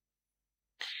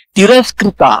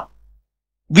 Tiraskrita,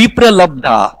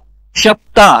 vipralabdha,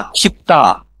 shapta,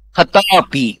 chipta,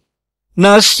 hatapi,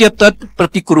 nasya tat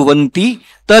pratikurvanti,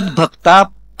 tad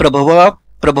bhakta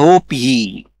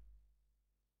prabhavopihi.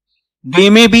 They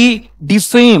may be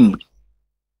defamed,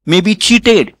 may be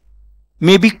cheated,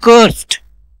 may be cursed,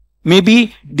 may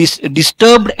be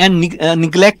disturbed and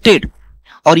neglected,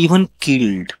 or even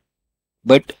killed.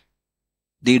 But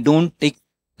they don't take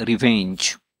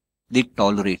revenge. They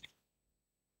tolerate.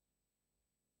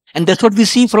 And that's what we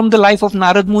see from the life of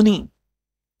Narad Muni,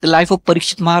 the life of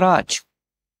Parikshit Maharaj.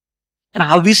 And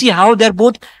how we see how they're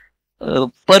both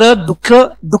para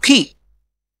dukha dukhi.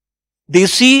 They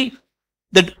see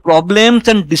the problems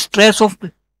and distress of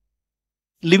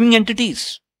living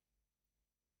entities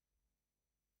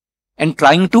and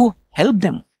trying to help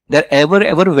them. They're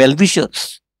ever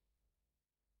well-wishers.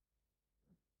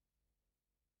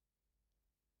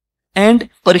 And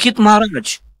Parikshit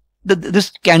Maharaj,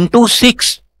 this Canto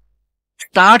 6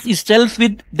 starts itself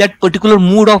with that particular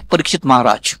mood of Parikshit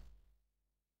Maharaj.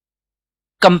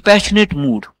 Compassionate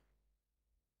mood.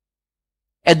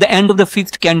 At the end of the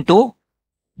 5th canto,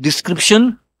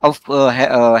 description of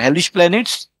hellish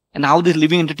planets and how these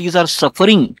living entities are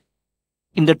suffering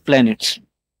in that planets.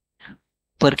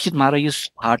 Parikshit Maharaj's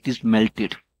heart is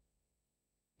melted.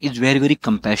 He's very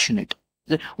compassionate.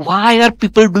 Why are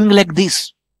people doing like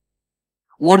this?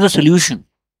 What is the solution?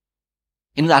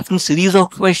 And he's asking series of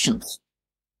questions.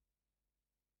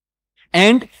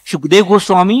 And Shukdev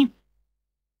Goswami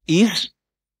is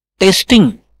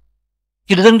testing.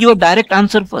 He doesn't give a direct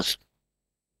answer first.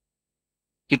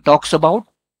 He talks about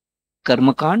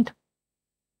Karmakand,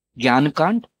 Jnana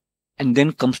Kand, and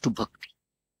then comes to Bhakti.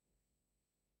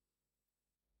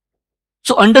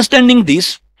 So understanding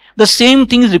this, the same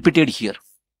thing is repeated here.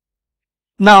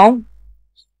 Now,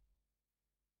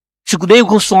 Shukdev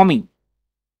Goswami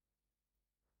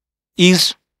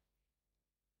is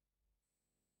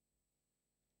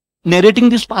narrating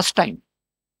this pastime.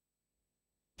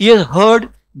 He has heard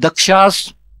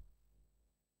Daksha's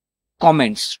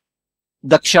comments,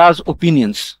 Daksha's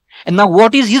opinions. And now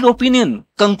what is his opinion?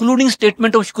 Concluding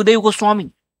statement of Shukdev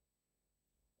Goswami.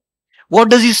 What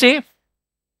does he say?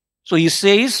 So he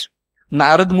says,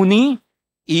 Narad Muni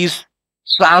is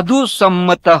sadhu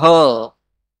sammataha,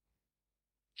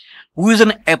 who is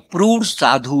an approved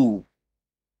sadhu.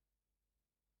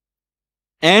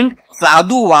 And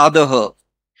sadhu vadaha,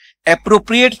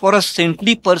 appropriate for a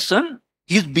saintly person.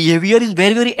 His behavior is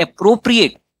very, very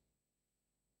appropriate.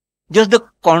 Just the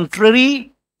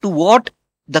contrary to what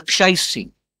Daksha is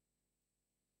saying.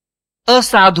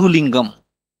 Asadhu lingam.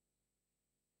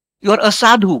 You are a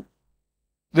sadhu,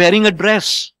 wearing a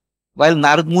dress, while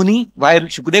Narad Muni, while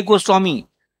Shukdev Goswami,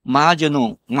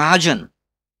 Mahajan,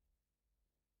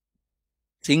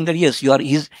 saying that yes, you are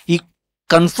he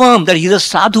confirmed that he is a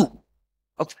sadhu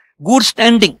of good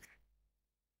standing.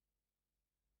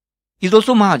 He is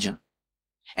also Mahajan.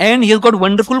 And he has got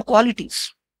wonderful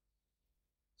qualities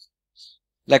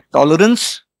like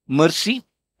tolerance, mercy,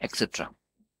 etc.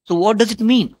 So what does it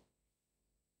mean?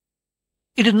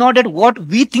 It is not that what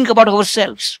we think about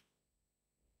ourselves.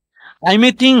 I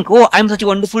may think, oh, I'm such a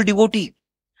wonderful devotee.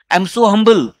 I'm so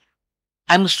humble.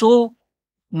 I'm so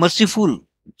merciful,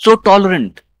 so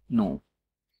tolerant. No.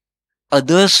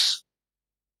 Others,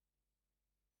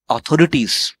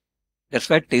 authorities, that's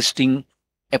why testing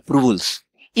approvals.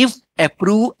 If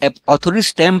authorities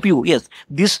stamp you, yes,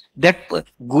 that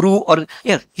guru or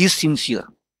yes, he's sincere.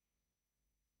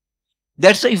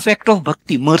 That's the effect of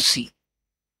bhakti, mercy.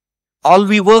 All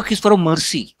we work is for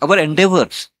mercy, our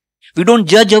endeavors. We don't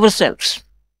judge ourselves.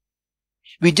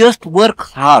 We just work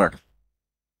hard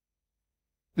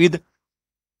without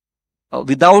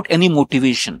any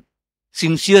motivation,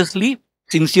 sincerely,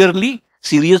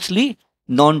 seriously,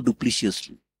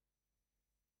 non-dupliciously.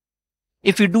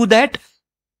 If we do that,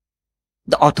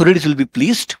 the authorities will be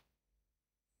pleased.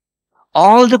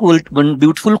 All the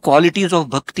beautiful qualities of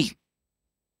bhakti,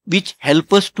 which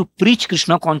help us to preach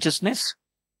Krishna consciousness,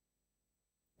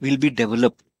 will be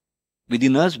developed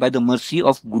within us by the mercy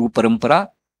of Guru Parampara,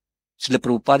 Srila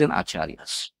Prabhupada and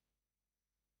Acharyas.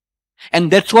 And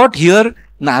that's what here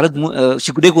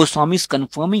Shukdev Goswami is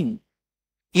confirming.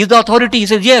 He is the authority. He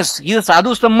says, yes, he is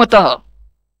sadhu sammataha,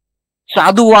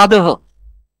 sadhu vadaha.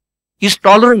 He is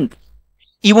tolerant.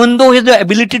 Even though he has the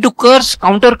ability to curse,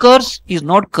 counter curse, he is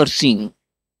not cursing.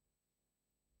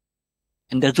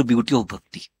 And that's the beauty of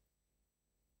bhakti.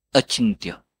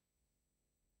 Achintya.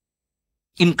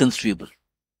 Inconceivable.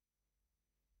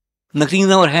 Nothing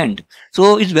in our hand.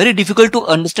 So it's very difficult to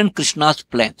understand Krishna's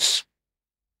plans.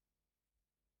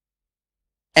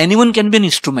 Anyone can be an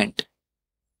instrument.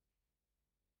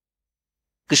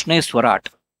 Krishna is Swarat.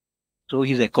 So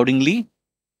he is accordingly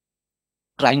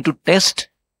trying to test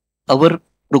our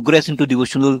progress into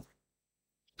devotional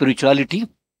spirituality.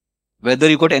 Whether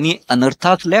you got any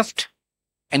anarthas left,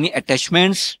 any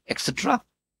attachments, etc.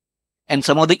 And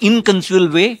some of the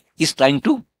inconceivable way is trying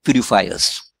to purify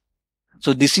us.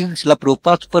 So this is Srila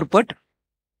Prabhupada's purport.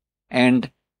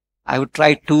 And I would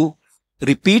try to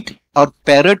repeat or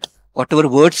parrot whatever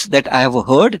words that I have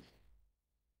heard.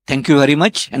 Thank you very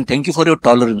much and thank you for your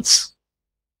tolerance.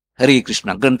 Hare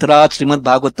Krishna. Grantaraj Srimad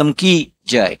Bhagavatam ki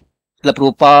jai. Srila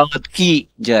Prabhupada ki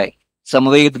jai.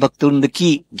 Samaved Bhaktavrinda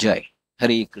ki jai.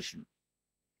 Hare Krishna.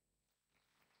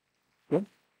 Okay.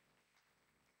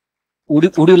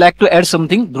 Would you like to add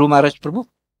something, Dhruv Maharaj Prabhu?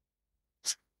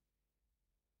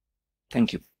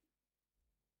 Thank you.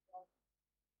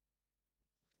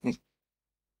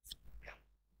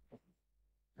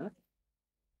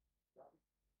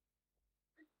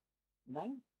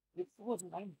 Nine? It was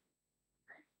 9.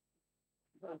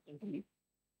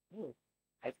 Oh,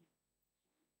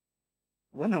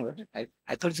 1 hour. I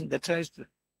thought that's why.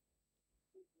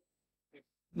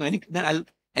 No,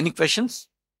 any questions?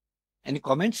 Any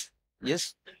comments?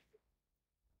 Yes.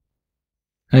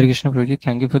 Hare Krishna Prabhuji,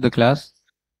 thank you for the class.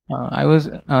 I was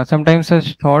sometimes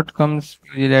such thought comes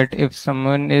that if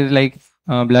someone is like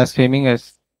blaspheming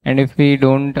us, and if we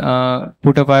don't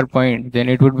put up our point, then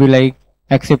it would be like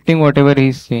accepting whatever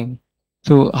he's saying.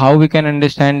 So how we can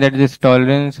understand that this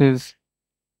tolerance is,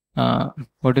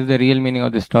 what is the real meaning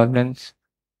of this tolerance?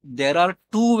 There are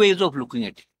two ways of looking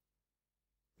at it.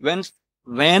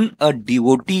 When a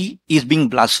devotee is being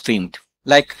blasphemed,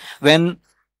 like when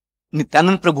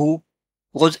Nityananda Prabhu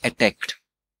was attacked.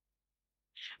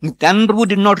 Nityananda Prabhu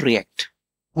did not react.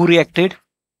 Who reacted?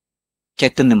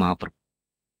 Chaitanya Mahaprabhu.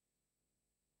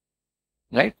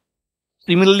 Right?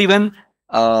 Similarly, when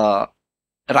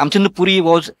Ramchandra Puri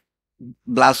was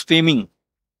blaspheming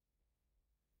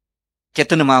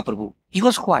Chaitanya Mahaprabhu, he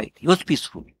was quiet, he was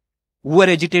peaceful. Who were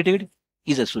agitated?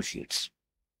 His associates.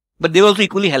 But they were also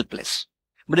equally helpless.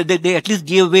 But they at least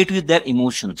gave way to their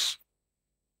emotions.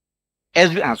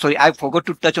 Sorry, I forgot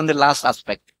to touch on the last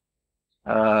aspect.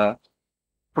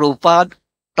 Prabhupada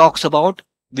talks about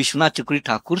Vishwanath Chakravarti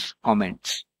Thakur's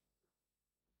comments.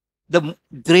 The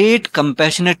great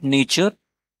compassionate nature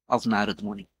of Narad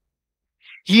Muni.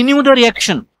 He knew the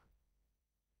reaction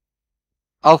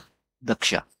of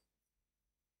Daksha.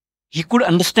 He could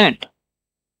understand.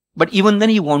 But even then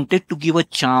he wanted to give a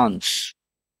chance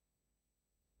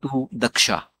to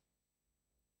Daksha.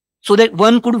 So that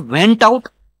one could vent out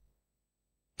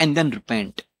and then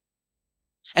repent.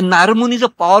 And Narad Muni is a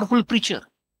powerful preacher.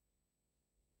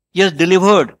 He has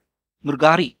delivered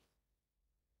Murgari.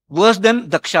 Worse than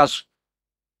Daksha's.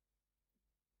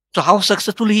 So how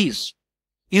successful he is?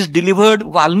 He has delivered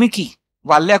Valmiki,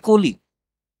 Valyakoli.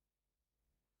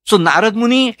 So Narad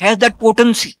Muni has that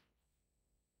potency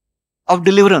of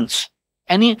deliverance.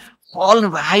 And he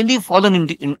highly fallen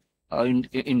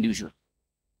individual.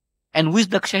 And who is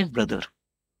Daksha? His brother.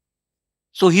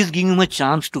 So he is giving him a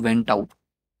chance to vent out.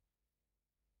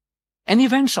 And he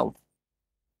vents out.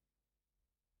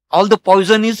 All the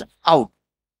poison is out.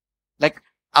 Like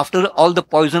after all the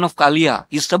poison of Kaliya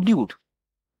is subdued.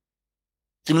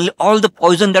 Similarly, all the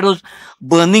poison that was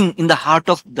burning in the heart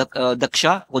of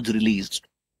Daksha was released.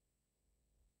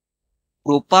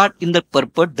 Prabhupada in the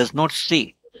purport does not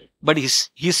say, but he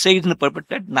says in the purport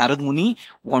that Narad Muni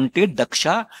wanted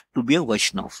Daksha to be a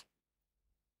Vaishnav.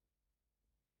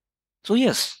 So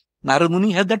yes, Narad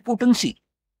Muni has that potency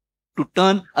to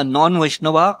turn a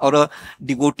non-Vaishnava or a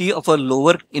devotee of a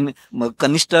lower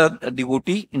Kanishta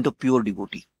devotee into pure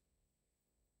devotee.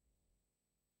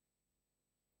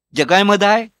 Jagai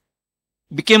Madhai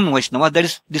became Vaishnava. That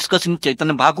is discussed in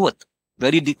Chaitanya Bhagavat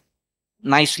very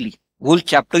nicely. Whole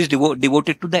chapter is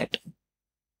devoted to that.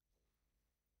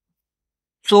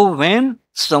 So when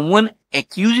someone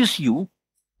accuses you,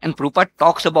 and Prabhupada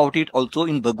talks about it also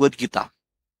in Bhagavad Gita,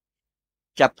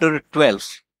 chapter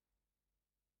 12,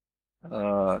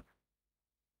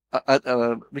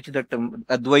 which is that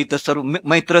Advaita Sarva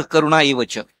Maitra Karuna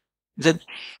Evacha. That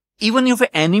even if an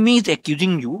enemy is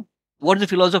accusing you, what is the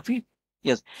philosophy?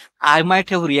 Yes, I might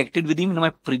have reacted with him in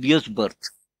my previous birth.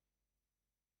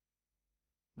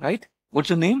 Right? What's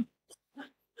your name?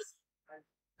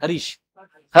 Harish.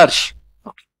 Harsh.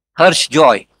 Okay. Harsh,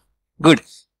 joy. Good.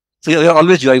 So you are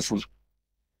always joyful.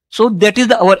 So that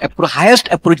is our highest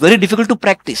approach. Very difficult to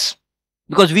practice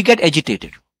because we get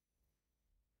agitated.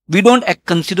 We don't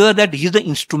consider that he is the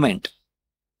instrument.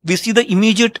 We see the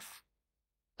immediate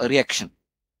reaction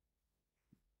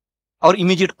or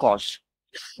immediate cause.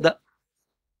 The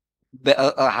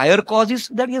higher cause is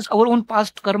that yes, our own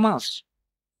past karmas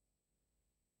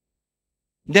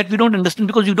that we don't understand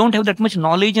because you don't have that much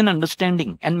knowledge and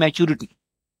understanding and maturity.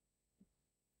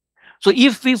 So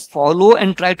if we follow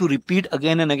and try to repeat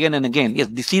again and again and again, yes,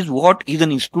 this is what is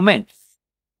an instrument.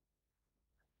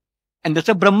 And that's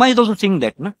why Brahma is also saying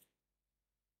that. No?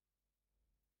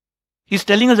 He's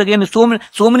telling us again, so many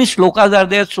shlokas are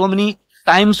there, so many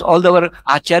times all our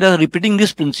acharyas are repeating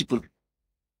this principle.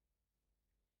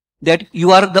 That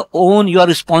you are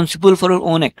responsible for your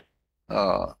own act.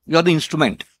 You are the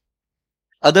instrument.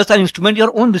 Others are instrument,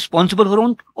 you are responsible for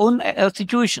your own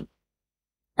situation.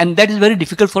 And that is very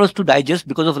difficult for us to digest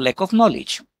because of lack of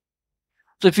knowledge.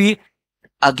 So if we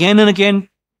again and again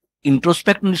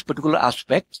introspect in this particular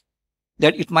aspect,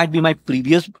 that it might be my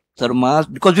previous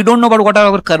karmas, because we don't know about what are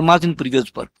our karmas in previous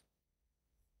birth.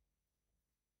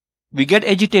 We get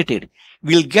agitated.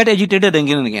 We'll get agitated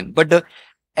again and again. But the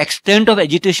extent of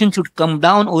agitation should come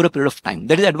down over a period of time.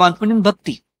 That is advancement in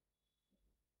bhakti.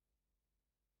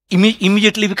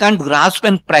 Immediately we can't grasp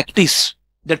and practice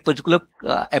that particular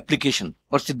application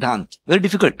or siddhant. Very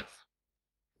difficult.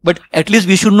 But at least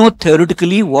we should know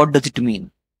theoretically what does it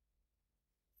mean.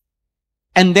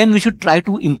 And then we should try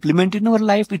to implement it in our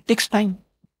life. It takes time.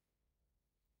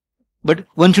 But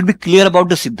one should be clear about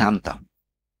the siddhanta.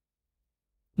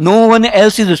 No one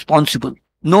else is responsible.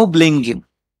 No blame game.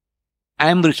 I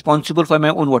am responsible for my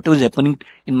own whatever is happening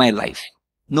in my life.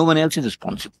 No one else is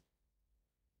responsible.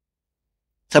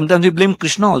 Sometimes we blame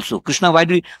Krishna also. Krishna, why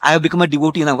do I have become a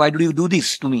devotee now? Why do you do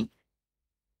this to me?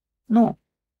 No,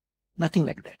 nothing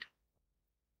like that.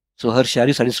 So, Harsh, are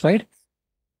you satisfied?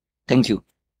 Thank you.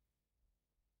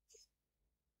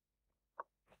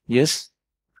 Yes.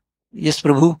 Yes,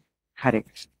 Prabhu. Hare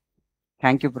Krishna.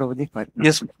 Thank you, Prabhuji.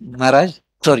 Yes, Maharaj.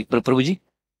 Sorry, Prabhuji.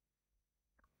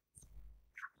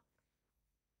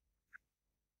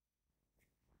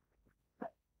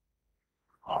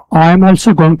 I am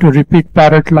also going to repeat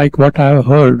parrot like what I have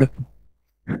heard.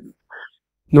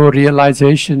 No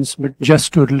realizations, but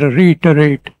just to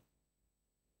reiterate.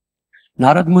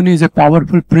 Narad Muni is a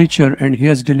powerful preacher and he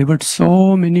has delivered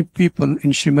so many people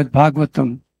in Srimad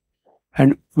Bhagavatam.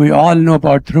 And we all know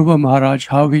about Dhruva Maharaj,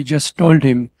 how he just told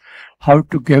him how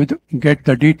to get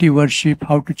the deity worship,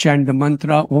 how to chant the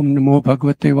mantra, Om Namo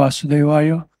Bhagavate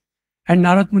Vasudevaya. And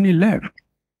Narad Muni left.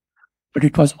 But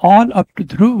it was all up to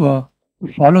Dhruva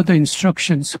to follow the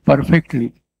instructions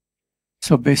perfectly.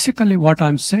 So basically what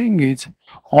I'm saying is,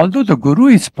 although the Guru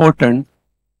is potent,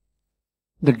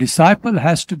 the disciple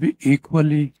has to be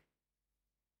equally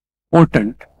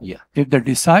potent. Yeah. If the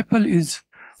disciple is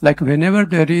like whenever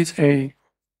there is a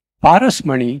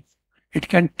parasmani, it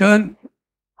can turn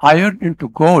iron into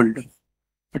gold.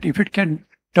 But if it can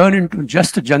turn into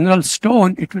just a general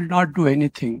stone, it will not do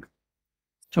anything.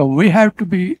 So we have to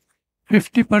be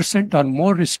 50% or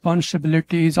more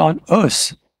responsibilities on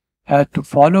us to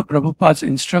follow Prabhupada's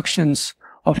instructions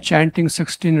of chanting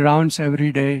 16 rounds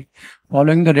every day,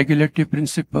 following the regulative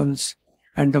principles.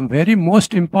 And the very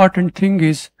most important thing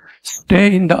is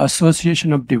stay in the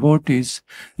association of devotees.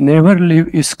 Never leave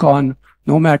ISKCON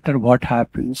no matter what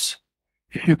happens.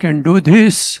 If you can do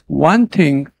this one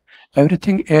thing,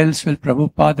 everything else will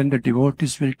Prabhupada and the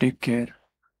devotees will take care.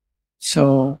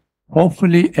 So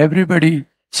hopefully everybody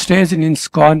stays in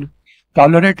ISKCON,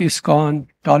 tolerate ISKCON,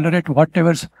 tolerate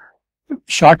whatever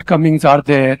shortcomings are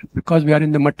there, because we are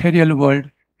in the material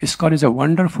world. ISKCON is a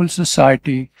wonderful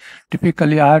society.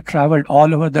 Typically, I have traveled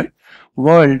all over the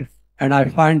world and I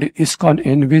find ISKCON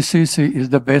NVCC is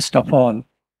the best of all.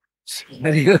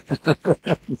 Very good.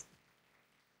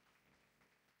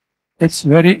 It's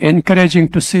very encouraging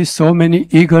to see so many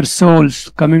eager souls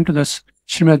coming to the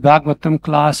Srimad Bhagavatam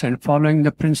class and following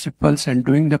the principles and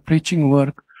doing the preaching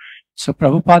work. So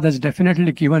Prabhupada has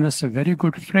definitely given us a very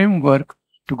good framework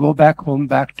to go back home,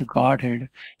 back to Godhead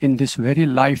in this very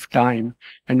lifetime.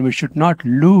 And we should not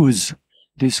lose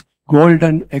this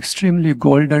golden, extremely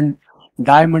golden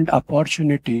diamond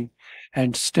opportunity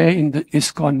and stay in the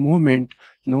ISKCON movement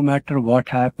no matter what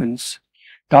happens.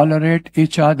 Tolerate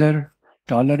each other,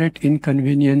 tolerate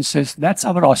inconveniences. That's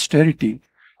our austerity.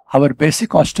 Our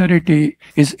basic austerity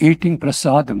is eating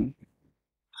prasadam.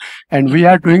 And we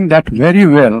are doing that very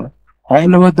well.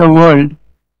 All over the world,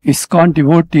 ISKCON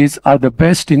devotees are the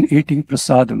best in eating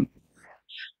prasadam.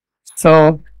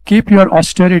 So keep your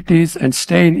austerities and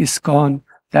stay in ISKCON.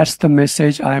 That's the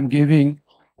message I am giving.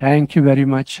 Thank you very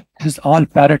much. This is all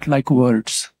parrot-like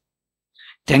words.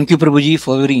 Thank you, Prabhuji,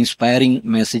 for very inspiring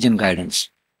message and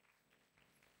guidance.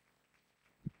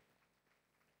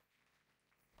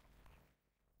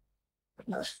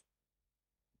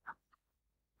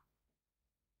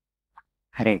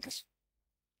 Hare Krishna.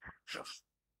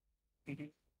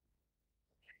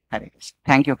 Hare Krishna.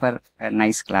 Thank you for a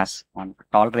nice class on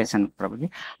toleration, Prabhuji.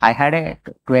 I had a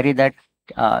query that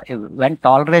when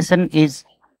toleration is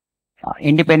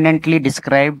independently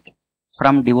described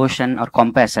from devotion or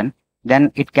compassion,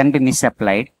 then it can be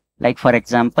misapplied. Like for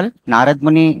example, Narad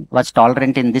Muni was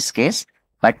tolerant in this case,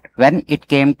 but when it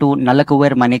came to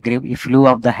Nalakuver Manigriv, he flew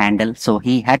off the handle, so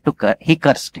he had to he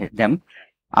cursed them.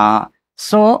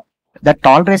 So the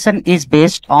toleration is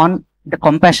based on the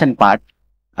compassion part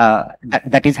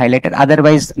that is highlighted.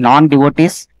 Otherwise,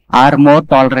 non-devotees are more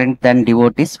tolerant than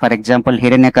devotees. For example,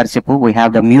 Hiranyakashipu, we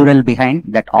have the mural behind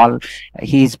that all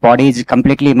his body is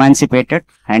completely emancipated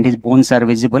and his bones are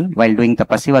visible while doing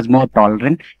tapasya. He was more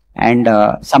tolerant. And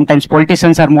sometimes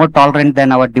politicians are more tolerant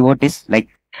than our devotees. Like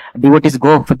devotees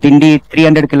go for Tindi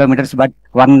 300 kilometers, but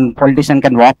one politician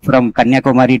can walk from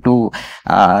Kanyakumari to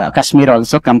Kashmir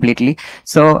also completely.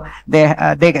 So they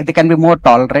can be more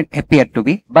tolerant, appear to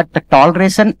be. But the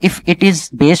toleration, if it is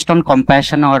based on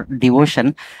compassion or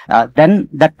devotion, then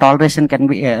that toleration can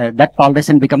be that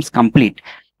toleration becomes complete.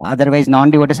 Otherwise,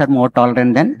 non-devotees are more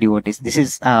tolerant than devotees. This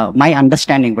is my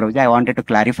understanding, Prabhuji. I wanted to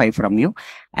clarify from you.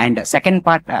 And second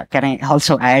part, can I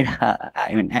also add,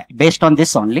 I mean, based on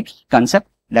this only concept,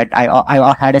 that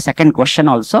I had a second question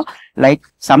also. Like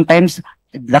sometimes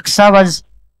Daksha was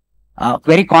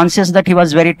very conscious that he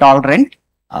was very tolerant,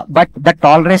 but the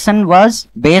toleration was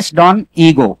based on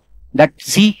ego. That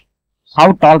see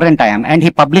how tolerant I am, and he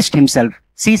published himself.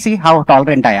 See how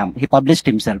tolerant I am. He published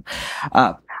himself.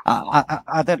 But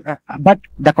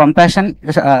the compassion,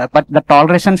 but the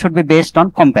toleration should be based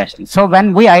on compassion. So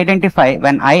when we identify,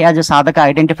 when I as a sadhaka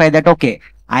identify that, okay,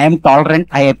 I am tolerant,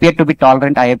 I appear to be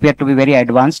tolerant, I appear to be very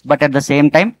advanced, but at the same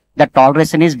time, that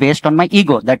toleration is based on my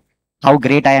ego, that how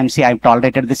great I am, see, I've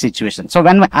tolerated the situation. So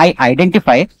when I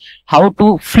identify how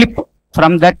to flip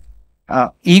from that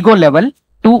ego level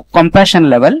to compassion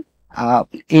level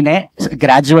in a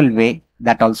gradual way,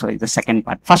 that also is the second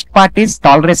part. First part is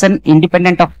toleration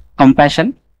independent of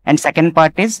compassion, and second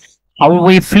part is how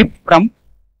we flip from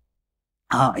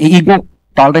ego,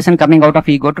 toleration coming out of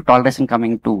ego to toleration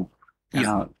coming to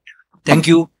Thank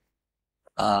you.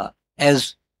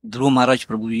 As Dhruv Maharaj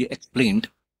Prabhu explained,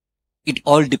 it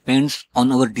all depends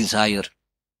on our desire,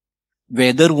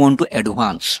 whether we want to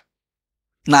advance.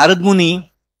 Narad Muni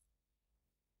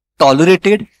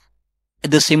tolerated,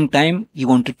 at the same time he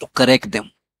wanted to correct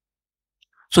them.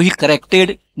 So he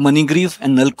corrected Manigriv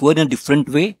and Nalkvar in a different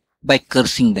way by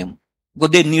cursing them, because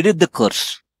they needed the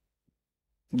curse.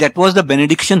 That was the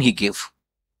benediction he gave.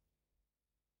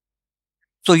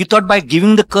 So he thought by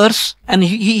giving the curse, and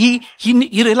he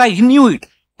realized, he knew it,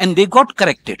 and they got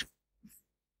corrected.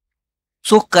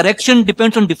 So correction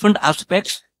depends on different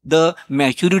aspects, the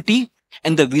maturity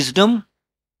and the wisdom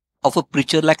of a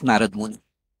preacher like Narad Muni.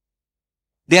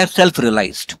 They are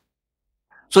self-realized.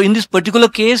 So in this particular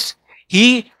case,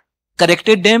 he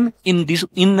corrected them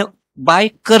by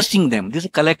cursing them. This is a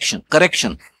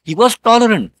correction. He was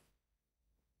tolerant,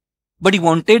 but he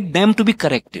wanted them to be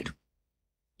corrected.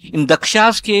 In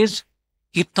Daksha's case,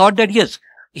 he thought that yes,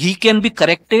 he can be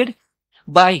corrected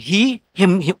by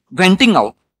him venting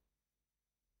out.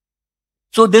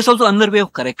 So there's also another way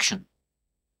of correction.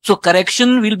 So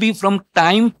correction will be from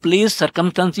time, place,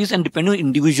 circumstances, and depending on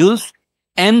individuals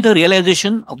and the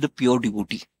realization of the pure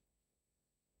devotee.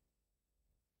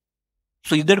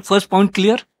 So is that first point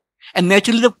clear? And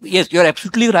naturally, yes, you're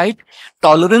absolutely right.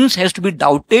 Tolerance has to be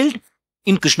dovetailed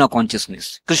in Krishna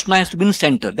consciousness. Krishna has to be in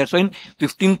center. That's why in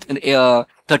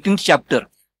 13th chapter,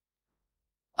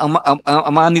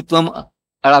 Amanitvam,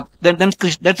 then that's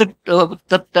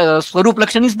Swarup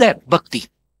Lakshan is there, Bhakti.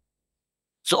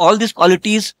 So all these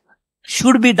qualities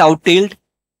should be dovetailed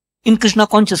in Krishna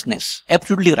consciousness.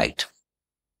 Absolutely right.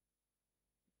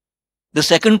 The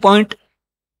second point,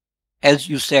 as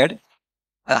you said,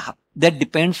 that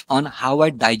depends on how I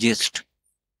digest.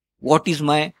 What is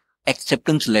my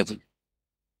acceptance level?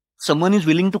 Someone is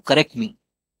willing to correct me,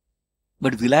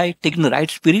 but will I take in the right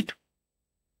spirit?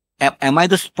 Am I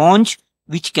the sponge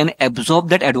which can absorb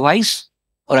that advice,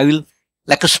 or I will,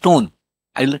 like a stone,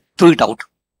 I will throw it out?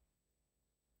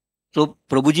 So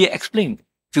Prabhuji explained,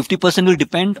 50% will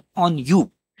depend on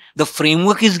you. The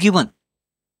framework is given.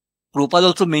 Prabhupada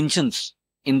also mentions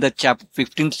in the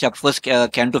 15th chapter, first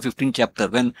canto 15th chapter,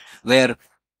 where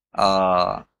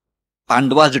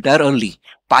Pandavas retire early.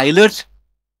 Pilots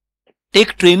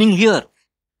take training here,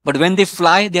 but when they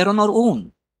fly, they are on our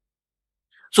own.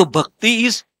 So bhakti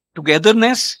is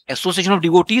togetherness, association of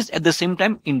devotees, at the same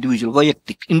time individual,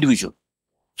 vayaktik, individual.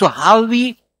 So how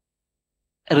we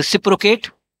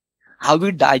reciprocate, how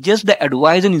we digest the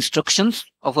advice and instructions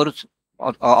of our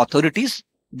authorities,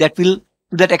 that will,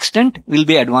 to that extent, will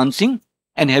be advancing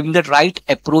and having that right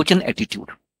approach and attitude.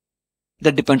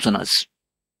 That depends on us.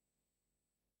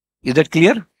 Is that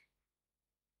clear?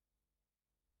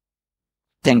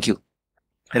 Thank you.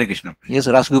 Hare Krishna. Yes,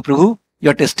 Rasgu Prabhu, you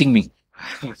are testing me.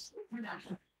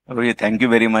 Prabhuji, thank you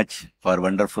very much for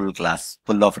wonderful class,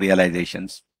 full of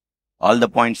realizations. All the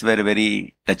points were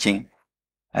very touching.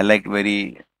 I liked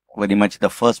very much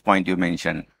the first point you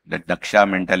mentioned, that Daksha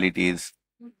mentality is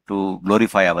to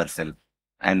glorify ourselves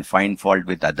and find fault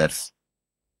with others.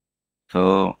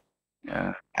 So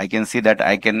I can see that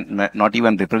I can not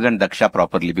even represent Daksha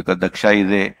properly, because Daksha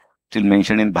is still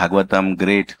mentioned in Bhagavatam,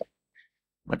 great.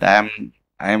 But I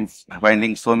am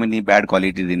finding so many bad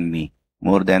qualities in me,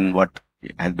 more than what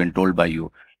has been told by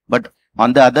you. But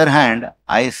on the other hand,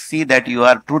 I see that you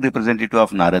are true representative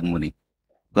of Narad Muni,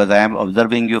 because I am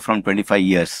observing you from 25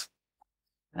 years.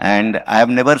 And I have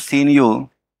never seen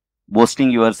you boasting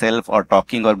yourself or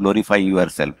talking or glorifying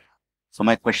yourself. So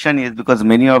my question is, because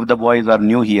many of the boys are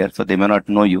new here, so they may not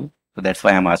know you. So that's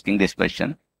why I'm asking this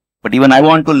question. But even I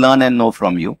want to learn and know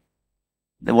from you.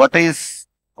 What is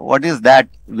that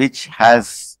which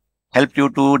has helped you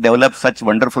to develop such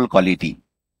wonderful quality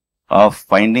of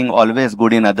finding always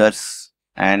good in others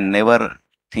and never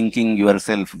thinking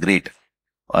yourself great,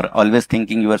 or always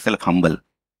thinking yourself humble?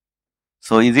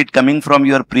 So is it coming from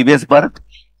your previous birth,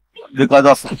 because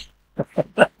of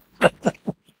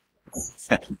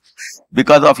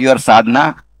because of your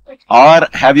sadhana, or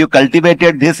have you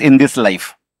cultivated this in this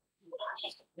life?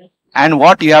 And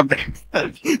what you have done?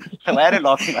 Why are you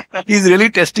laughing? He's really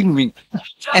testing me,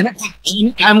 and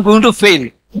I'm going to fail.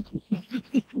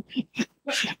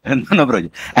 No,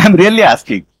 Prabhuji. I'm really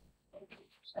asking.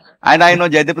 And I know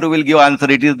Jaidev Prabhu will give answer.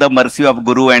 It is the mercy of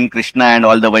Guru and Krishna and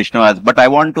all the Vaishnavas. But I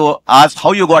want to ask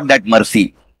how you got that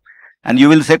mercy. And you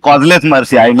will say causeless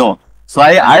mercy, I know. So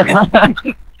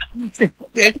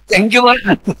Thank you.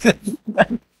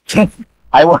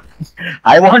 I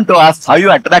want to ask how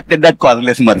you attracted that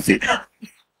causeless mercy.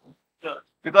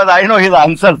 Because I know his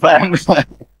answer.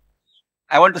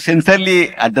 I want to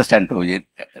sincerely understand Prabhuji.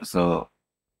 So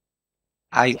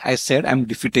I said I'm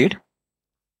defeated.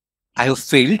 I have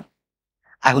failed.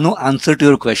 I have no answer to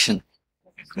your question.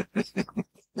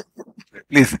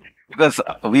 please, because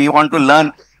we want to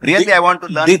learn. Really, I want to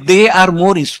learn. They are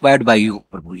more inspired by you,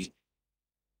 Prabhuji.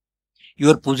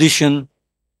 Your position,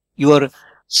 your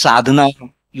sadhana,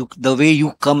 the way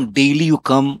you come, daily you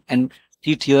come and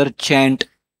sit here, chant,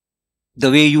 the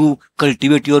way you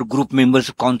cultivate your group members,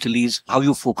 counselees, how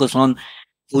you focus on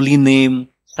holy name,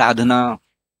 sadhana.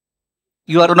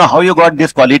 You don't know how you got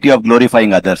this quality of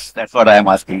glorifying others. That's what I am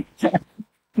asking.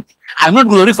 I'm not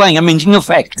glorifying, I'm mentioning a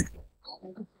fact.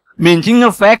 Mentioning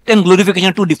a fact and glorification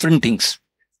are two different things.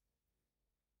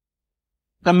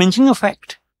 I'm mentioning a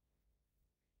fact.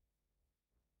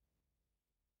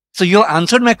 So you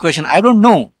answered my question. I don't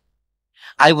know.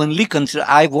 I only consider,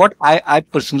 what I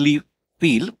personally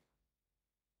feel,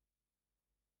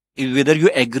 whether you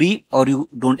agree or you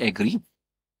don't agree,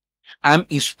 I'm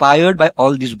inspired by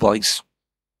all these boys.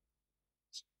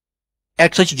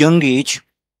 At such young age,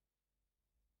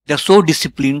 they're so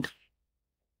disciplined,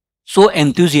 so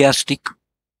enthusiastic,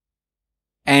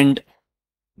 and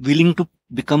willing to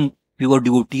become pure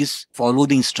devotees, follow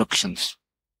the instructions,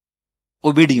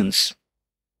 obedience.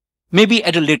 Maybe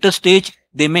at a later stage,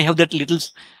 they may have that little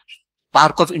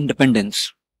spark of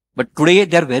independence. But today,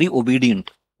 they are very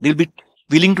obedient. They'll be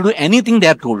willing to do anything they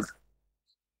are told.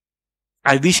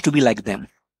 I wish to be like them.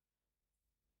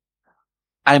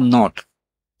 I am not.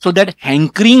 So that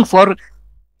hankering for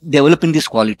developing this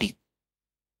quality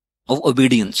of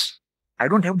obedience, I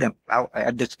don't have them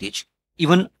at that stage.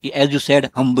 Even as you said,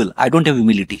 humble, I don't have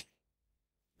humility.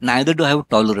 Neither do I have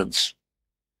tolerance.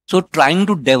 So trying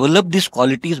to develop these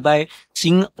qualities by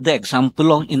seeing the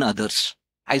example in others.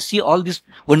 I see all this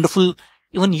wonderful,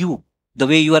 even you, the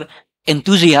way your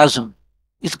enthusiasm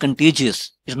is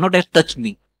contagious. It's not that touched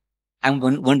me. I'm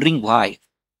wondering why.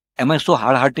 Am I so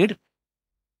hard-hearted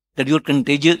that your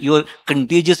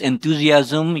contagious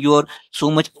enthusiasm, your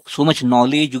so much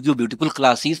knowledge, you give beautiful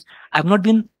classes. I've not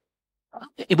been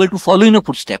able to follow in your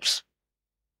footsteps.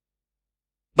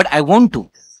 But I want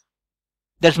to.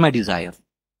 That's my desire.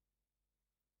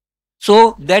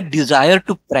 So that desire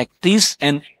to practice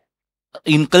and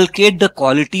inculcate the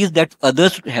qualities that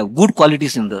others have, good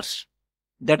qualities in others,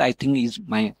 that I think is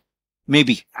my,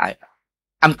 maybe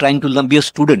I'm trying to learn, be a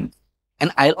student,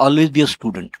 and I'll always be a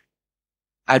student.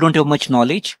 I don't have much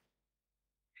knowledge,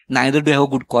 neither do I have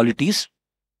good qualities,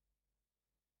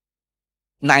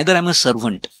 neither I'm a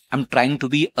servant. I'm trying to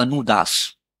be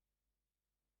Anudas,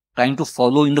 trying to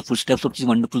follow in the footsteps of these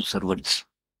wonderful servants.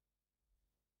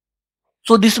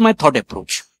 So this is my thought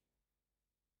approach.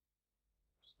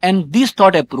 And this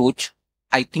thought approach,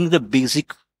 I think the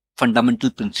basic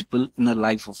fundamental principle in the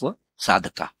life of a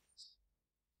sadhaka.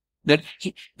 That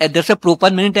there's a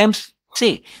Prabhupada many times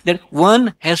say that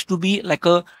one has to be like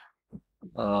a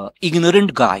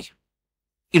ignorant guy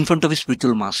in front of his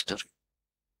spiritual master.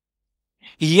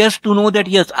 He has to know that,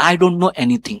 yes, I don't know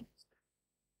anything.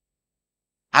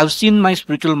 I've seen my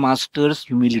spiritual master's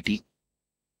humility.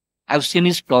 I've seen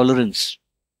his tolerance.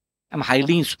 I'm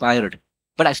highly inspired,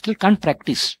 but I still can't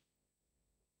practice.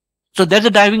 So that's a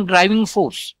driving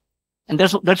force. And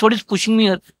that's what is pushing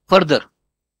me further.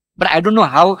 But I don't know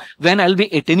how, when I'll be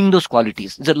attaining those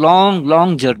qualities. It's a long,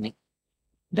 long journey.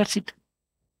 That's it.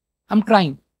 I'm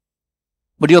trying.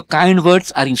 But your kind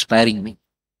words are inspiring me.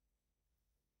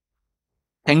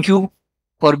 Thank you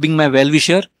for being my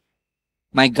well-wisher,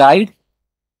 my guide,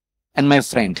 and my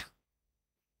friend.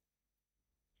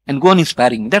 And go on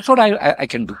inspiring me. That's what I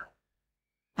can do.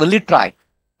 Only try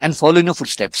and follow in your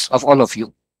footsteps of all of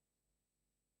you.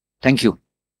 Thank you.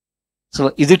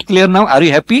 So is it clear now? Are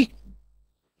you happy?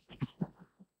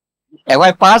 Have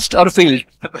I passed or failed?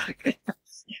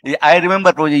 I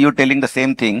remember, Prabhuji, you telling the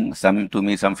same thing to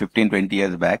me some 15, 20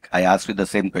 years back. I asked you the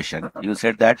same question. You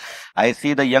said that I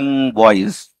see the young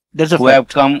boys who have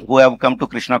come to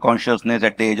Krishna consciousness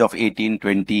at the age of 18,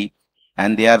 20,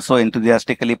 and they are so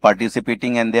enthusiastically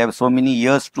participating, and they have so many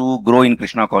years to grow in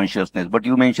Krishna consciousness. But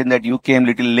you mentioned that you came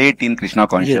little late in Krishna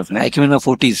consciousness. Yes, I came in the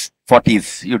 40s.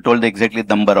 40s. You told the exactly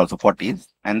number also, 40s.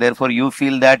 And therefore you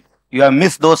feel that you have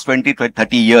missed those 20 to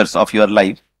 30 years of your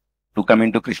life to come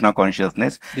into Krishna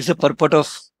consciousness. This is a purport of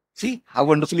See how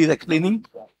wonderfully he's explaining.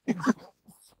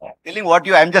 Telling what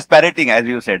you, I'm just parroting as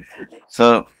you said.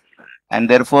 So, and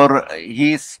therefore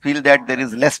he feel that there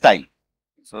is less time.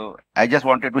 So I just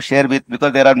wanted to share with,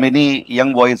 because there are many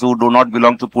young boys who do not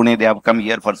belong to Pune. They have come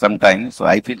here for some time. So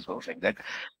I feel so like that.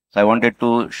 So I wanted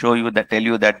to show you that, tell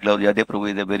you that Jaidev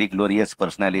Prabhu is a very glorious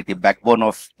personality, backbone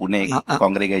of Pune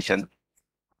congregation.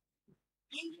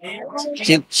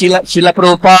 शिला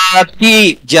प्रभुपाद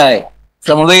की जय,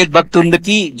 समवेत भक्तवृंद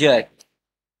की जय.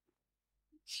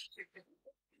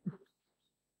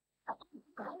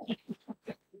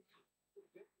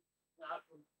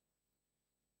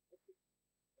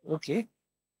 Okay,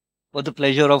 for the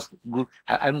pleasure of good,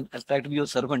 I'll try to be your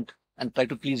servant and try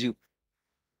to please you.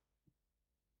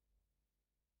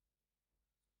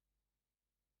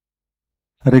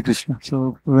 Hare Krishna.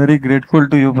 So very grateful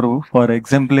to you, Prabhu, for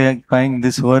exemplifying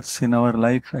this verse in our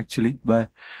life actually by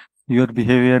your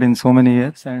behavior in so many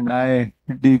years. And I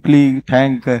deeply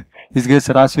thank His Grace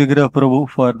Rasvigraha Prabhu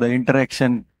for the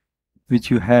interaction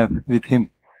which you have with him.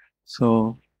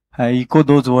 So I echo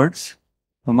those words.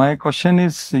 So my question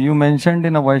is, you mentioned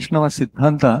in a Vaishnava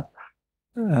Siddhanta,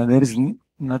 there is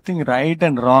nothing right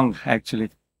and wrong actually.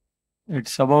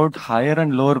 It's about higher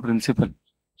and lower principle.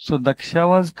 So Daksha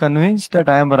was convinced that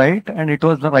I am right and it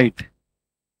was the right.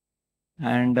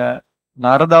 And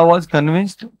Narada was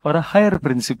convinced for a higher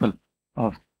principle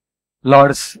of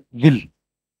Lord's will.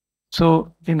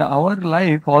 So in our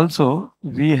life also,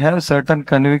 we have certain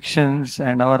convictions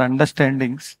and our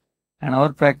understandings and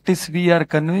our practice, we are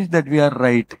convinced that we are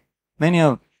right. Many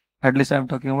of, at least I am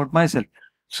talking about myself.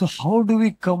 So how do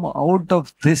we come out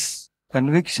of this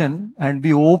conviction and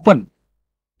be open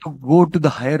to go to the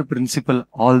higher principle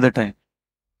all the time?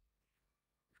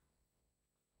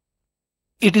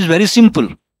 It is very simple.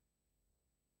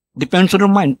 Depends on your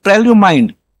mind. Tell your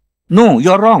mind, no,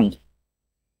 you're wrong.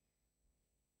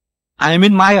 I am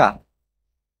in Maya.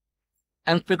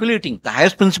 I'm speculating. The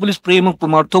highest principle is Prema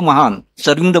Pumartho Mahan,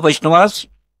 serving the Vaishnavas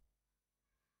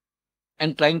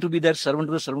and trying to be their servant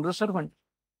to the servant to the servant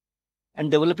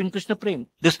and developing Krishna Prema.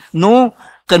 There's no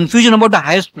confusion about the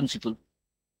highest principle.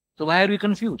 So why are we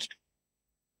confused?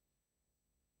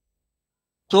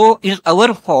 So it's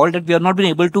our fault that we have not been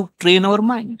able to train our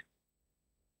mind.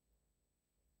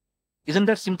 Isn't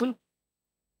that simple?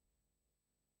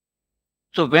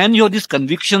 So when you have these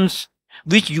convictions,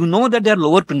 which you know that they are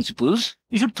lower principles,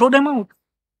 you should throw them out.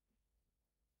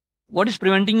 What is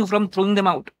preventing you from throwing them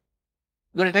out?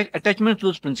 Your attachment to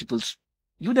those principles.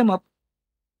 Give them up.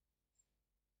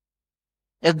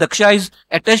 As Daksha is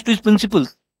attached to his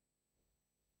principles.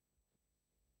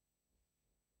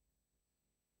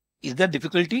 Is there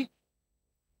difficulty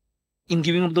in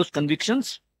giving up those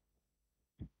convictions?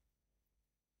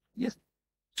 Yes.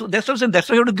 So that's why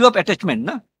you have to give up attachment.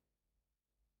 Na?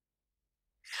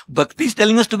 Bhakti is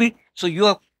telling us to be, so you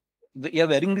are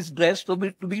wearing this dress to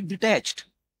be detached,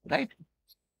 right?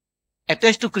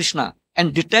 Attached to Krishna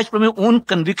and detached from your own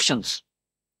convictions.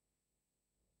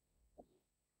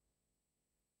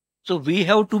 So we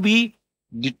have to be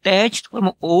detached from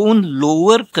our own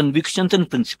lower convictions and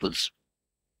principles.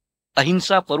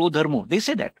 Ahimsa paro dharmo, they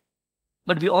say that.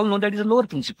 But we all know that is a lower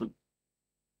principle.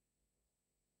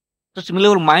 So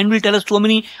similarly, our mind will tell us so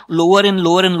many lower and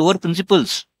lower and lower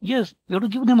principles. Yes, we have to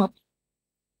give them up.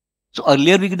 So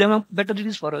earlier we give them up, better it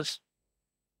is for us.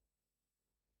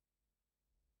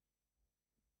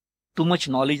 Too much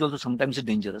knowledge also sometimes is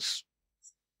dangerous.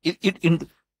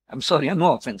 I'm sorry,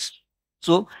 no offense.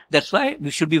 So that's why we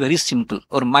should be very simple.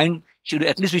 Our mind should,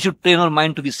 at least we should train our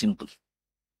mind to be simple.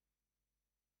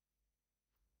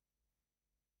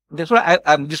 That's why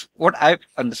I'm just what I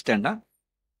understand. Huh?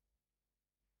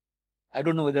 I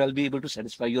don't know whether I'll be able to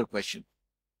satisfy your question.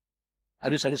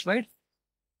 Are you satisfied?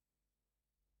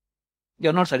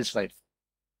 You're not satisfied.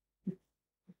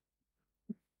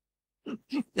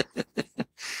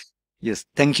 Yes,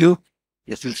 thank you.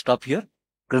 Yes, we'll stop here.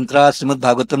 Grantra Srimad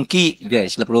Bhagavatam ki jai,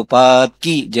 Srila Prabhupada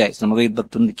ki jai, Samaved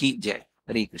Bhaktivinoda ki jai.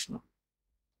 Hare Krishna.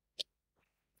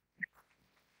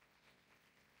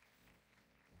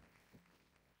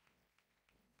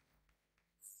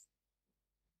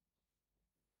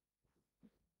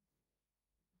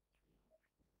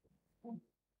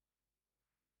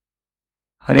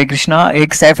 हरे कृष्णा.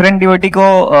 एक saffron devotee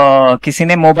को किसी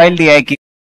ने mobile दिया है कि